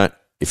 if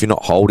you're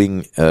not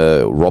holding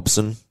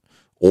Robson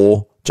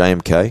or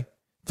JMK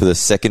for the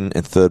second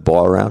and third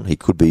buy round, he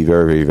could be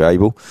very, very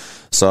valuable.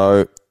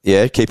 So,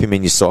 yeah, keep him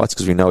in your sights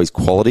because we know his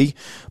quality.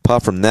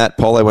 Apart from that,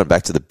 Polo went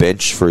back to the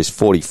bench for his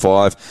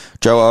 45.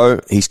 Joe O,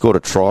 he scored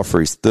a try for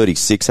his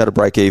 36, had a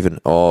break even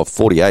of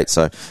 48,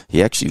 so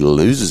he actually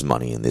loses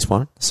money in this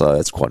one. So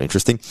that's quite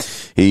interesting.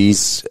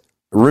 He's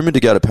rumoured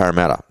to go to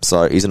Parramatta,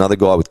 so he's another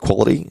guy with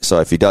quality. So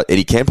if he does, and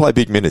he can play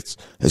big minutes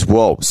as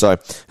well. So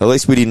at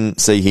least we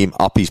didn't see him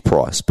up his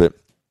price, but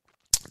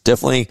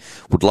definitely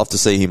would love to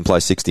see him play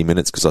 60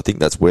 minutes because I think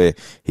that's where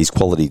his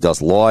quality does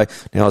lie.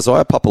 Now,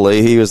 Isaiah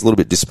Papali'i, he was a little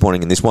bit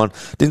disappointing in this one.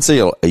 Didn't see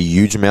a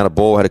huge amount of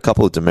ball. Had a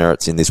couple of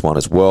demerits in this one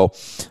as well.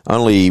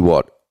 Only,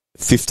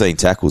 15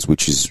 tackles,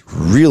 which is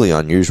really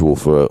unusual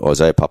for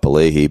Isaiah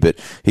Papali'i, but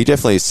he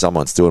definitely is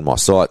someone still in my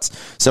sights.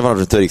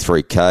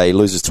 733k,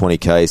 loses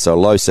 20k, so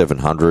low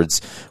 700s.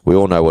 We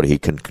all know what he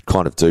can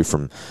kind of do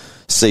from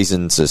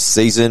season to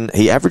season.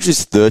 He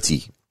averages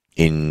 30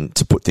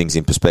 to put things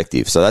in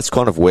perspective. So that's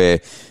kind of where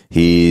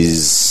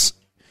his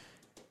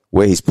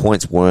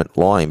points weren't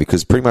lying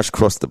because pretty much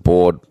across the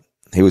board,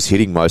 he was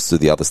hitting most of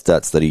the other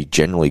stats that he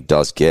generally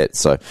does get.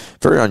 So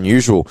very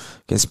unusual,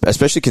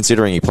 especially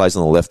considering he plays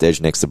on the left edge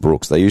next to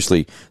Brooks. They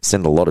usually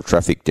send a lot of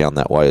traffic down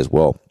that way as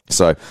well.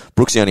 So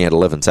Brooksy only had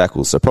 11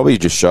 tackles. So probably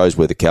just shows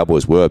where the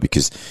Cowboys were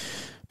because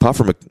apart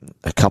from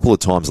a couple of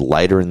times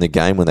later in the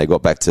game when they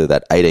got back to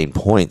that 18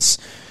 points,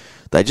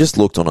 they just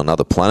looked on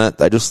another planet.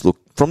 They just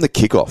looked from the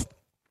kickoff.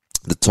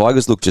 The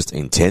Tigers looked just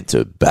intent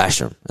to bash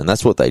them, and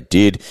that's what they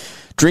did.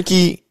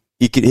 Drinky,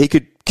 he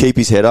could keep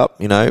his head up.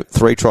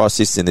 3 try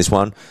assists in this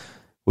one.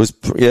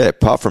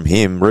 Apart from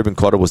him, Ruben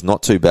Cotter was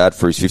not too bad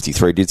for his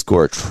 53. Did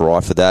score a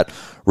try for that.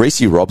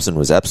 Reece Robson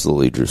was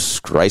absolutely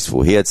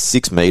disgraceful. He had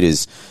 6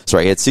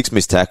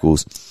 missed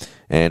tackles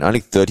and only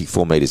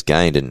 34 metres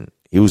gained, and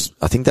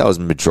I think that was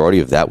the majority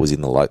of that was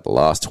in the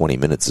last 20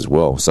 minutes as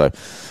well. So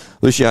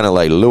Luciano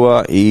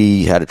Leilua,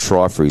 he had a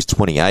try for his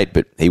 28,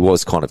 but he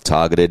was kind of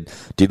targeted.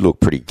 Did look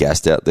pretty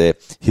gassed out there.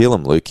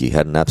 Helam Lukey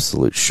had an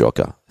absolute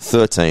shocker.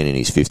 13 in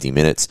his 50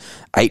 minutes,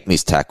 8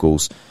 missed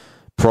tackles.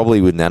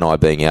 Probably with Nanai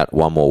being out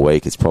one more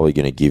week, it's probably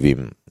going to give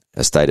him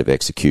a state of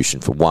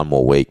execution for one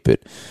more week.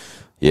 But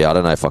yeah, I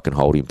don't know if I can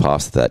hold him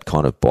past that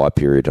kind of bye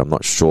period. I'm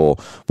not sure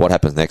what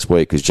happens next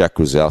week because Jack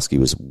Grzelski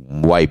was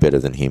way better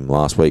than him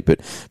last week.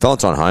 But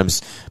Valentine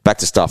Holmes, back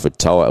to Stafford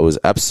Toa, it was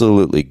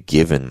absolutely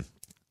given.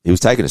 He was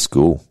taken to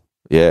school.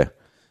 Yeah.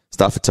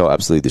 Stafford Toa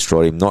absolutely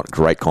destroyed him. Not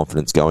great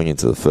confidence going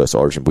into the first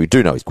Origin, but we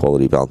do know his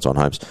quality, Valentine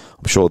Holmes.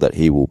 I'm sure that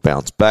he will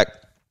bounce back.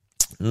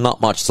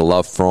 Not much to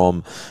love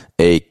from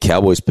a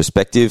Cowboys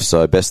perspective,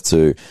 so best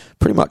to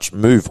pretty much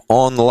move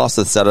on. The last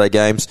of the Saturday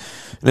games,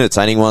 an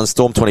entertaining one.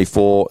 Storm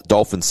 24,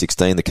 Dolphins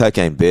 16. The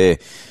Cocaine Bear,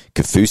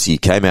 Kafusi,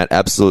 came out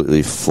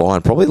absolutely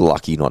flying. Probably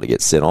lucky not to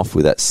get sent off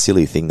with that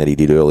silly thing that he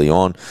did early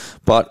on.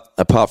 But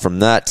apart from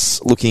that,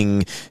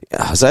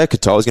 Isaiah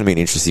Katoa is going to be an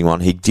interesting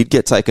one. He did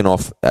get taken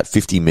off at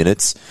 50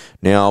 minutes.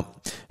 Now,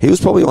 he was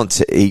probably on,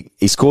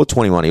 he scored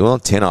 21. He was on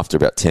 10 after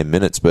about 10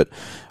 minutes, but it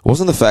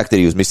wasn't the fact that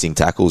he was missing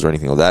tackles or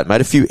anything like that.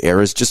 Made a few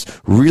errors, just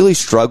really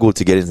struggled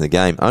to get into the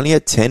game. Only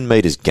had 10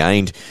 metres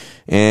gained,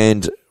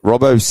 and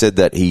Robbo said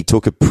that he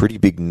took a pretty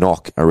big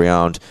knock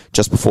around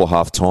just before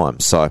half-time.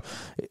 So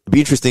it'd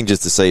be interesting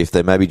just to see if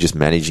they're maybe just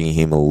managing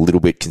him a little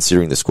bit,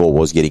 considering the score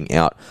was getting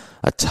out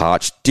a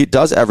touch. It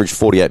does average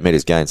 48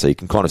 metres gained, so you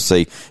can kind of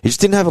see he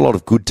just didn't have a lot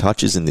of good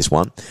touches in this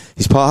one.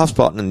 His half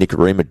partner,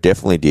 Nikorima,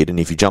 definitely did, and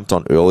if you jumped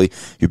on early,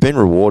 you've been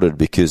rewarded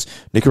because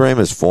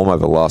Nikorima's form over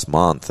the last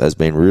month has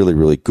been really,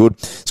 really good.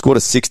 Scored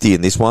a 60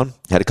 in this one,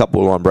 had a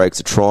couple of line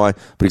breaks, a try,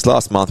 but his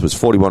last month was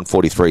 41,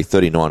 43,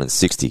 39 and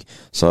 60.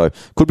 So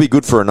could be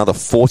good for another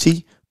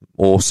 40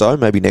 or so,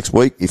 maybe next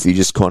week, if he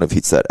just kind of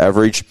hits that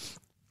average.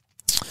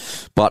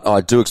 But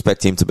I do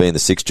expect him to be in the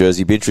 6th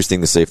jersey. It'd be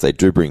interesting to see if they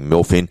do bring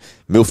Milf in.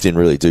 Milf didn't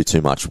really do too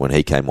much when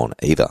he came on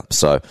either.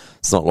 So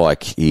it's not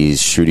like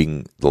he's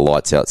shooting the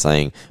lights out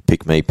saying,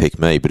 pick me. But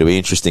it'll be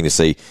interesting to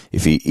see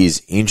if he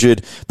is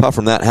injured. Apart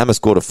from that, Hammer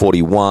scored a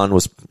 41,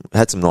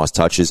 had some nice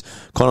touches.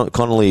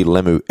 Connolly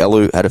Lemu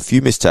Elu had a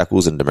few missed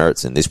tackles and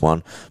demerits in this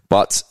one,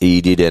 but he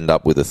did end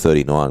up with a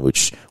 39,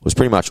 which was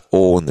pretty much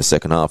all in the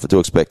second half. I do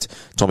expect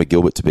Tommy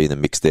Gilbert to be in the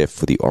mix there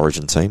for the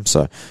Origin team,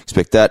 so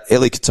expect that.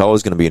 Eli Katoa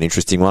is going to be an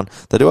interesting one.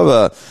 They do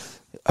have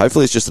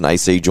hopefully it's just an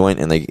AC joint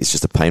and it's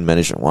just a pain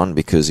management one,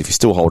 because if you're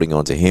still holding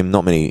on to him,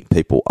 not many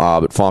people are,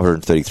 but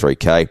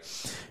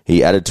 533k.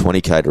 He added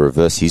 20k to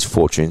reverse his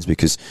fortunes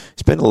because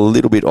he's been a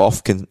little bit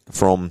off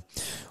from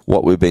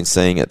what we've been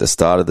seeing at the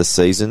start of the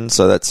season.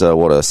 So that's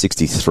a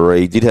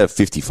 63. Did have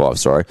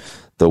 55,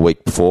 the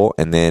week before.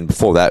 And then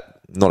before that,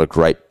 not a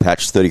great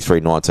patch, 33,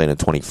 19 and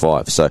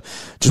 25. So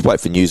just wait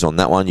for news on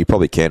that one. You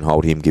probably can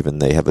hold him given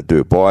they have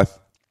a buy.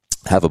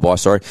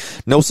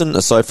 Nelson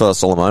Asofa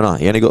Solomona,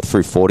 he only got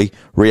through 40,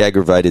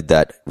 re-aggravated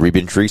that rib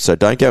injury, so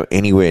don't go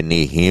anywhere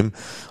near him.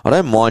 I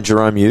don't mind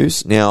Jerome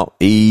Hughes. Now,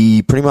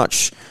 he pretty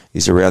much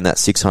is around that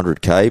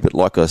 600k, but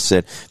like I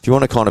said, if you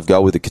want to kind of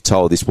go with the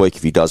Katoa this week,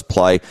 if he does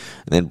play,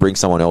 and then bring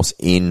someone else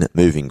in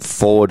moving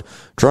forward,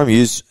 Jerome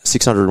Hughes,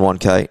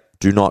 601k,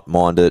 do not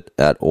mind it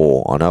at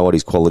all. I know what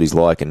his quality's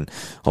like, and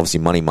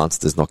obviously Money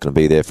Munster's not going to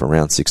be there for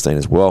round 16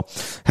 as well.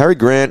 Harry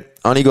Grant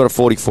only got a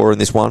 44 in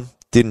this one.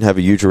 Didn't have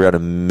a huge amount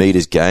of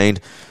metres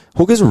gained.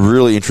 Hooker's a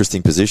really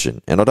interesting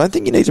position, and I don't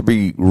think you need to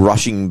be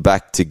rushing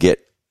back to get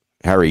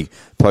Harry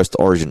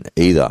post-Origin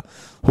either.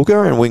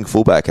 Hooker and wing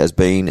fullback has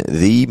been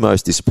the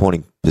most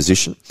disappointing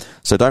position,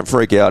 so don't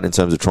freak out in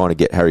terms of trying to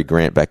get Harry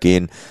Grant back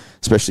in,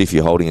 especially if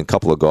you're holding a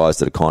couple of guys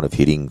that are kind of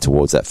hitting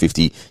towards that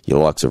 50,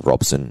 your likes of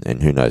Robson,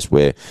 and who knows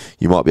where.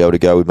 You might be able to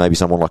go with maybe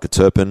someone like a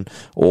Turpin,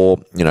 or,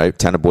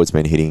 Tanner Boyd's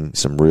been hitting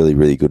some really,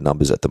 really good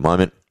numbers at the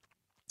moment.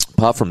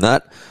 Apart from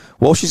that,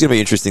 Walsh is going to be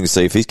interesting to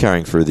see if he's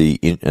carrying through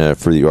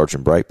the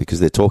Origin break,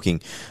 because they're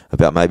talking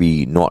about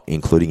maybe not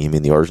including him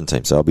in the Origin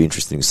team. So it'll be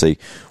interesting to see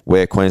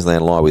where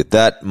Queensland lie with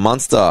that.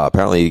 Munster,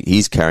 apparently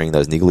he's carrying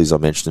those nigglies I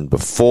mentioned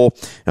before.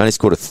 He only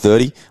scored a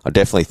 30. I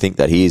definitely think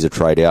that he is a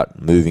trade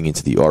out moving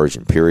into the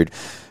Origin period.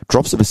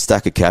 Drops a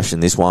stack of cash in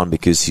this one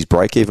because his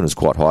break-even is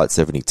quite high at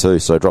 72,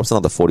 so drops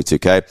another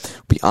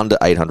 42k, be under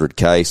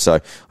 800k, so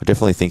I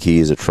definitely think he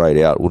is a trade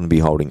out. Wouldn't be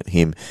holding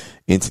him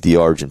into the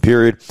Origin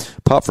period.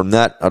 Apart from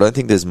that, I don't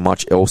think there's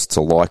much else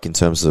to like in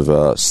terms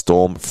of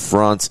Storm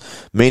front.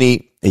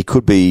 Meany, he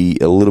could be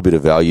a little bit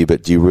of value,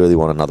 but do you really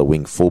want another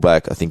wing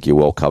fullback? I think you're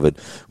well covered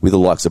with the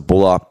likes of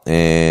Buller,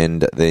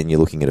 and then you're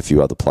looking at a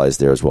few other players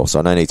there as well,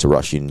 so no need to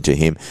rush into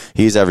him.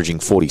 He is averaging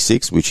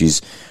 46, which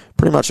is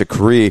pretty much a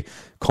career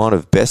kind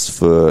of best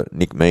for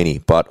Nick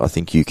Meaney, but I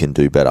think you can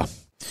do better.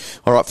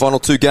 All right, final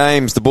two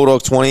games. The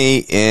Bulldogs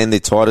 20 and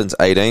the Titans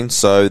 18.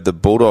 So the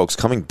Bulldogs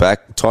coming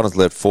back. Titans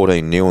led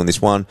 14-0 in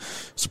this one.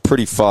 It's a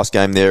pretty fast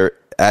game there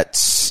at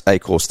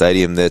Accor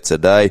Stadium there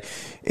today.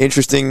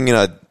 Interesting,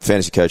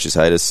 fantasy coaches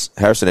hate us.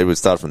 Harrison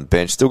Edwards started from the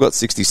bench. Still got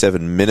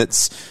 67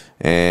 minutes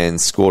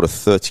and scored a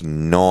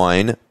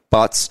 39.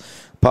 But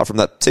apart from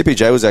that,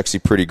 TPJ was actually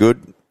pretty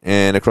good.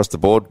 and across the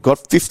board.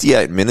 Got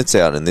 58 minutes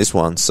out in this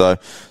one, so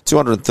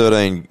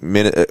 213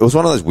 minutes. It was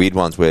one of those weird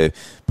ones where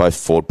both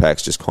forward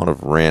packs just kind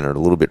of ran it a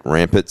little bit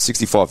rampant.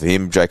 65 for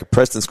him. Jacob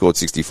Preston scored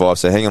 65,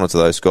 so hang on to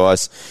those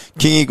guys.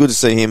 Kingy, good to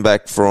see him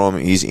back from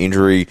his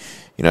injury.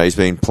 You know, he's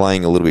been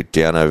playing a little bit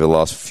down over the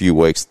last few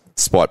weeks.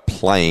 Despite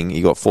playing,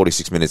 he got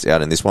 46 minutes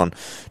out in this one.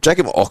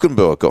 Jacob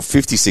Ockenberg got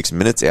 56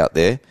 minutes out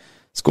there.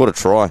 Scored a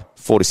try,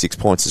 46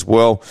 points as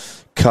well.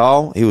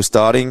 Carl, he was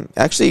starting,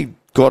 actually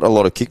got a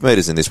lot of kick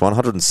meters in this one.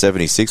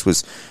 176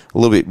 was a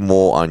little bit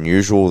more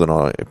unusual than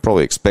I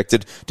probably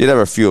expected. Did have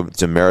a few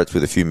demerits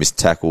with a few missed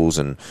tackles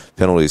and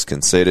penalties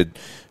conceded.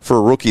 For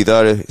a rookie,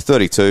 though,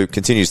 32,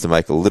 continues to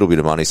make a little bit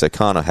of money, so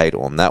can't hate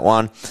on that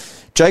one.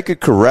 Jacob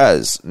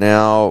Carraz.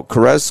 Now,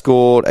 Carraz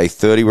scored a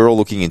 30. We're all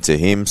looking into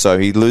him, so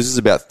he loses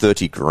about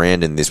 30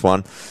 grand in this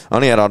one.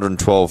 Only had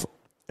 112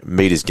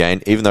 metres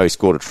gained, even though he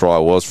scored a try,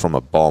 was from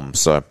a bomb.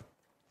 So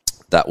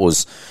that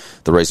was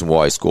the reason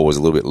why his score was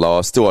a little bit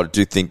lower. Still, I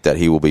do think that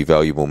he will be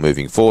valuable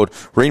moving forward.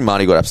 Reen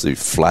Marnie got absolutely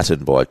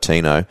flattered by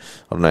Tino. I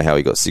don't know how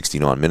he got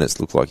 69 minutes.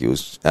 Looked like he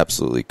was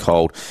absolutely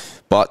cold.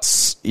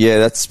 But, yeah,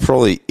 that's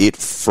probably it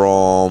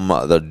from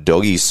the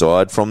doggy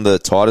side. From the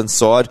Titans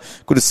side,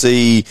 good to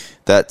see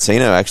that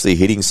Tino actually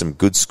hitting some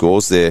good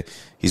scores there.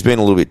 He's been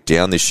a little bit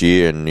down this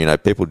year, and, you know,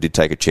 people did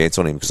take a chance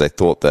on him because they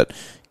thought that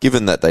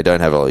given that they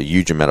don't have a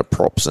huge amount of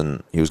props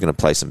and he was going to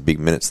play some big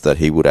minutes, that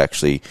he would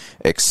actually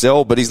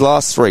excel. But his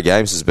last 3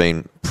 games has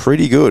been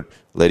pretty good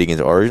leading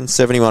into Origin,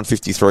 71,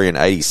 53 and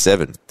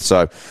 87.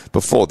 So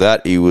before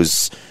that, he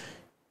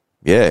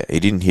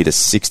didn't hit a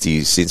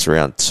 60 since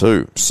round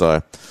 2.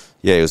 So,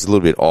 yeah, he was a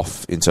little bit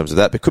off in terms of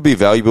that, but could be a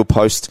valuable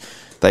post.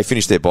 They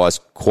finished their buys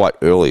quite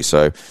early,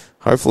 so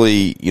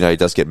hopefully, you know, he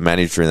does get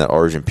managed during that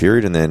Origin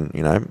period, and then,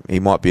 you know, he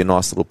might be a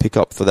nice little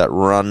pickup for that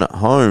run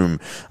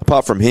home.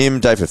 Apart from him,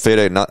 Dave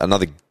Fafita,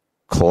 another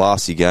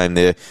classy game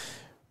there.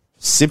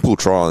 Simple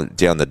try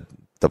down the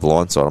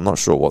blind side. I'm not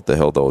sure what the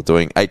hell they were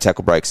doing. 8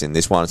 tackle breaks in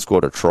this one,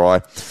 scored a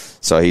try.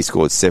 So he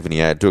scored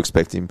 78. I do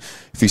expect him,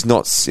 if he's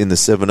not in the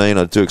 17,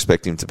 I do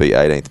expect him to be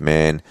 18th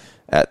man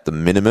at the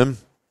minimum.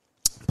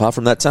 Apart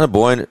from that, Tanner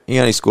Boyne, he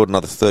only scored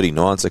another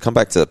 39, so come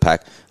back to the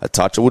pack a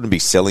touch. I wouldn't be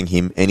selling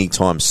him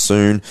anytime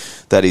soon,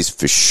 that is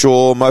for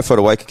sure. Mo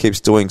Fodawaker keeps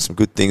doing some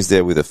good things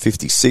there with a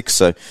 56,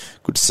 so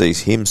good to see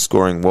him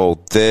scoring well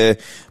there.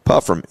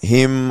 Apart from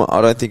him,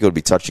 I don't think it would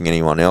be touching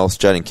anyone else.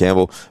 Jaden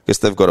Campbell, I guess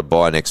they've got a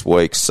bye next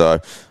week,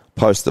 so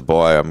post the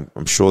bye,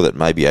 I'm sure that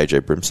maybe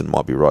AJ Brimson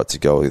might be right to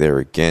go there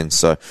again,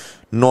 so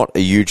not a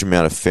huge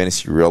amount of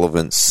fantasy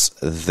relevance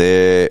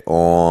there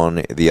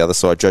on the other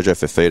side. Jojo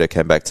Fafita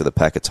came back to the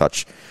pack a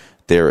touch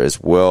there as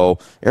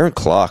well. Aaron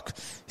Clark,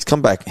 he's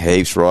come back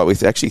heaps, right? We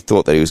actually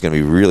thought that he was going to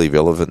be really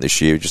relevant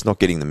this year, just not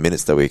getting the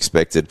minutes that we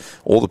expected.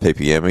 All the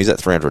PPM, he's at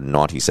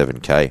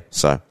 397k.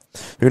 So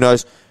who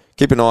knows?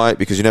 Keep an eye,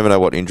 because you never know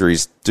what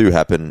injuries do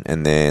happen,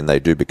 and then they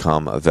do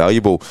become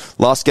valuable.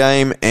 Last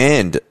game,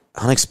 and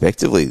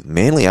unexpectedly,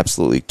 Manly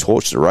absolutely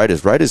torched the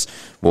Raiders. Raiders,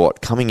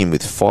 coming in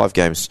with 5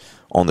 games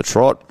on the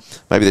trot.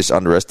 Maybe they just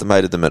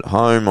underestimated them at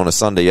home on a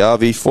Sunday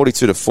RV.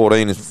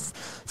 42-14 in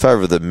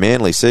favour of the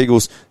Manly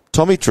Seagulls.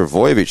 Tommy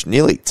Trbojevic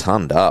nearly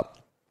tonned up.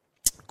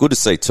 Good to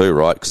see too,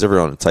 right? Because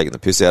everyone had taken the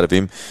piss out of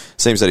him.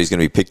 Seems that he's going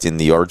to be picked in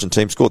the Origin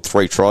team. Scored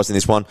 3 tries in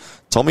this one.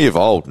 Tommy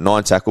evolved,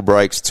 9 tackle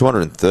breaks,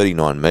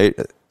 239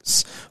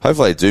 metres.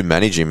 Hopefully they do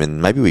manage him,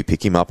 and maybe we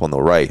pick him up on the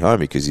way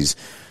home, because he's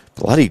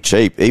bloody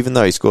cheap. Even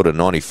though he scored a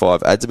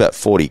 95, adds about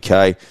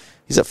 40k.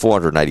 He's at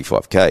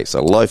 485k,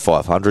 so low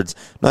 500s.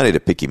 No need to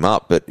pick him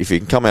up, but if he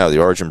can come out of the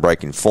Origin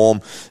break in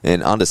form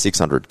and under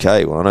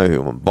 600k, well, I know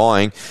who I'm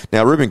buying.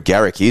 Now, Ruben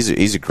Garrick, he's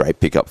a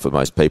great pickup for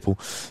most people.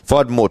 If I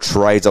had more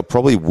trades, I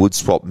probably would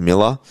swap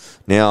Miller.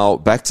 Now,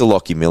 back to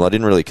Lockie Miller. I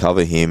didn't really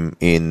cover him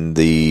in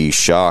the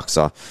Sharks.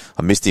 I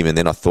missed him, and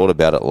then I thought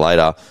about it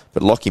later.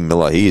 But Lockie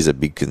Miller, he is a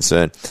big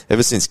concern.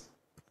 Ever since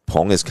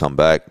Pong has come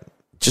back,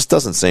 just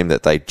doesn't seem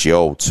that they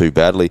gel too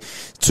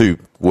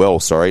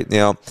well.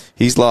 Now,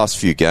 his last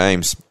few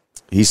games,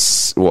 he's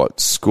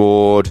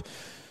scored,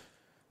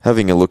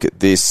 having a look at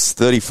this,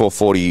 34,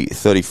 40,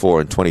 34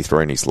 and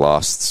 23 in his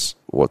last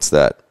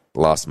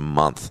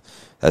month.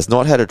 Has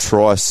not had a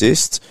try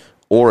assist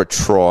or a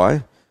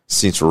try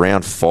since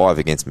round 5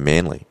 against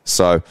Manly.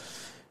 So,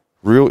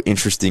 real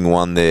interesting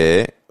one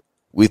there.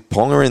 With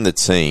Ponga in the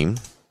team,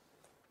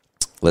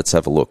 let's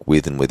have a look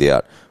with and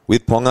without.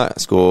 With Ponga,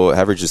 score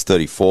average is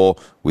 34.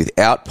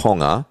 Without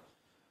Ponga,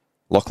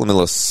 Lachlan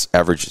Miller's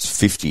average is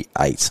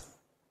 58.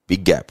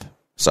 Big gap.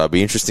 So it'll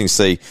be interesting to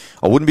see.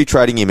 I wouldn't be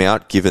trading him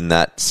out given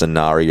that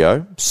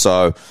scenario.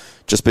 So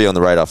just be on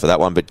the radar for that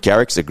one. But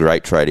Garrick's a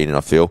great trade in,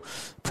 I feel.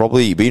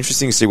 Probably be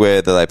interesting to see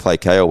whether they play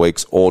KO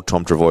Weeks or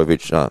Tom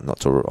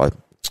Trbojevic.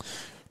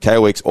 KO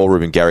Weeks or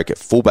Ruben Garrick at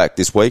fullback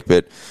this week,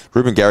 but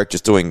Ruben Garrick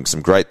just doing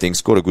some great things,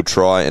 scored a good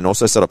try, and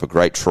also set up a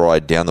great try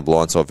down the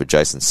blind side for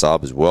Jason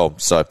Saab as well.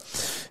 So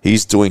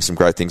he's doing some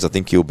great things. I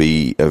think he'll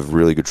be a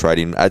really good trade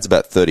in. Adds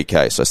about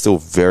 30k, so still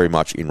very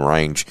much in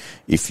range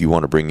if you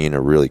want to bring in a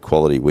really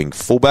quality wing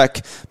fullback.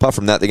 Apart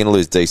from that, they're going to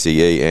lose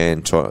DCE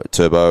and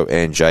Turbo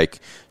and Jake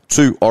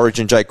to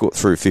Origin. Jake got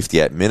through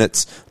 58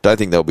 minutes. Don't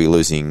think they'll be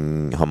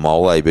losing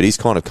Hamole, but he's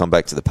kind of come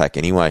back to the pack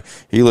anyway.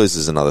 He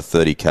loses another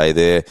 30k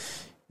there,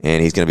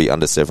 and he's going to be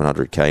under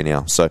 700k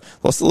now. So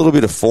lost a little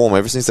bit of form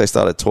ever since they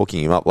started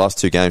talking him up. Last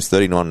two games,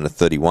 39 and a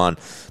 31.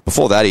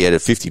 Before that, he had a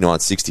 59,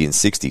 60 and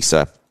 60.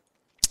 So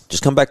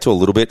just come back to a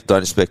little bit.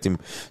 Don't expect him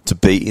to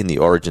be in the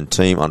Origin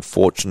team,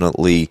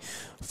 unfortunately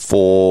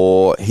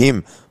for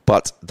him.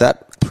 But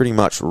that pretty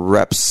much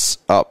wraps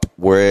up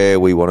where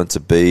we wanted to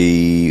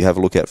be. Have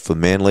a look out for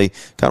Manly.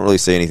 Can't really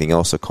see anything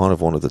else I kind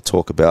of wanted to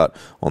talk about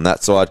on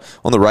that side.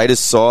 On the Raiders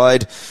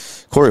side,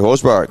 Corey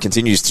Horsburgh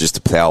continues just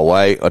to plough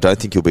away. I don't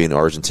think he'll be in the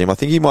Origin team. I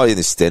think he might be in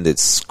the extended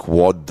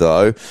squad,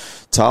 though.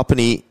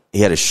 Tarpany, he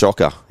had a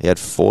shocker. He had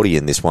 40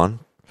 in this one.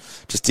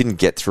 Just didn't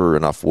get through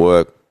enough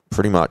work.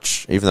 Pretty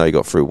much, even though he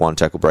got through one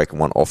tackle break and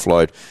one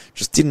offload,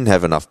 just didn't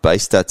have enough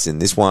base stats in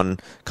this one.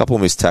 A couple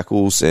of missed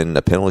tackles and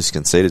a penalty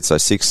conceded, so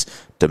 6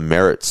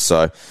 demerits.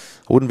 So I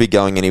wouldn't be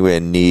going anywhere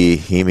near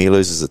him. He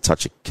loses a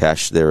touch of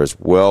cash there as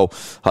well.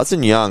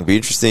 Hudson Young, be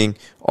interesting.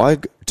 I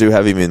do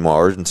have him in my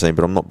Origin team,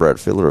 but I'm not Brad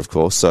Fittler, of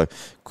course, so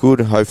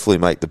could hopefully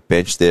make the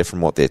bench there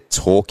from what they're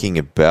talking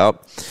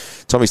about.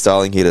 Tommy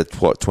Starling hit at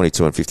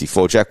 22 and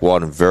 54. Jack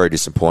White, very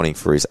disappointing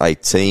for his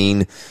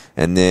 18.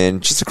 And then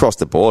just across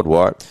the board,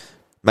 White,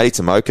 Matty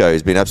Tomoko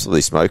has been absolutely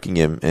smoking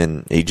him,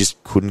 and he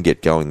just couldn't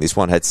get going. This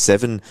one had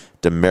 7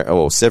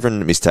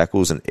 missed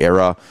tackles, an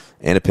error,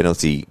 and a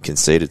penalty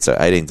conceded. So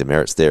 18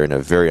 demerits there in a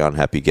very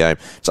unhappy game.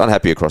 It's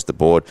unhappy across the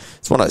board.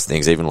 It's one of those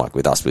things, even like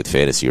with us with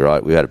fantasy,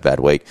 right? We had a bad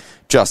week.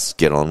 Just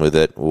get on with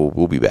it.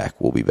 We'll be back.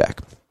 We'll be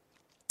back.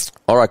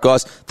 All right,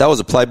 guys. That was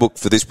a playbook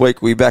for this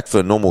week. We'll be back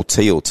for normal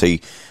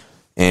TLT.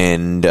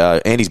 And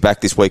Andy's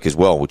back this week as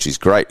well, which is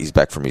great. He's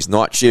back from his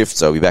night shift,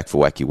 so we'll be back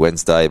for Wacky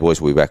Wednesday.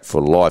 Boys, we'll be back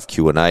for live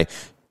Q&A.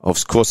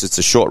 Of course, it's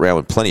a short round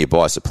with plenty of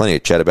buys, so plenty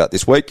of chat about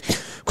this week.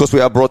 Of course, we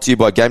are brought to you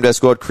by Game Day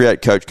Squad.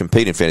 Create, coach,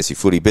 compete in fantasy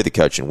footy, be the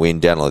coach and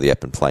win. Download the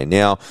app and play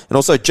now. And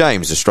also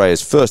James,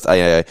 Australia's first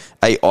AI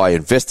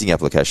investing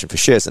application for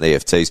shares and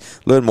EFTs.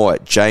 Learn more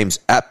at James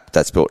App.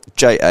 That's spelled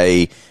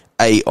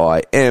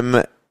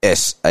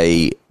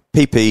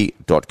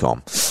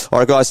JAIMSAPP.com. All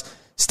right, guys,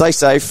 stay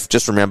safe.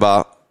 Just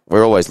remember,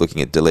 we're always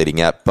looking at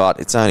deleting app, but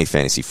it's only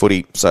fantasy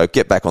footy. So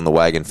get back on the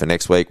wagon for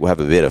next week. We'll have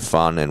a bit of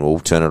fun and we'll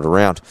turn it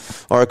around.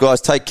 All right,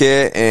 guys, take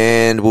care,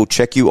 and we'll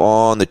check you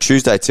on the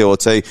Tuesday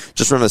TLT.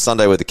 Just remember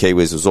Sunday with the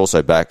Kiwis was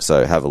also back,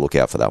 so have a look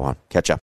out for that one. Catch up.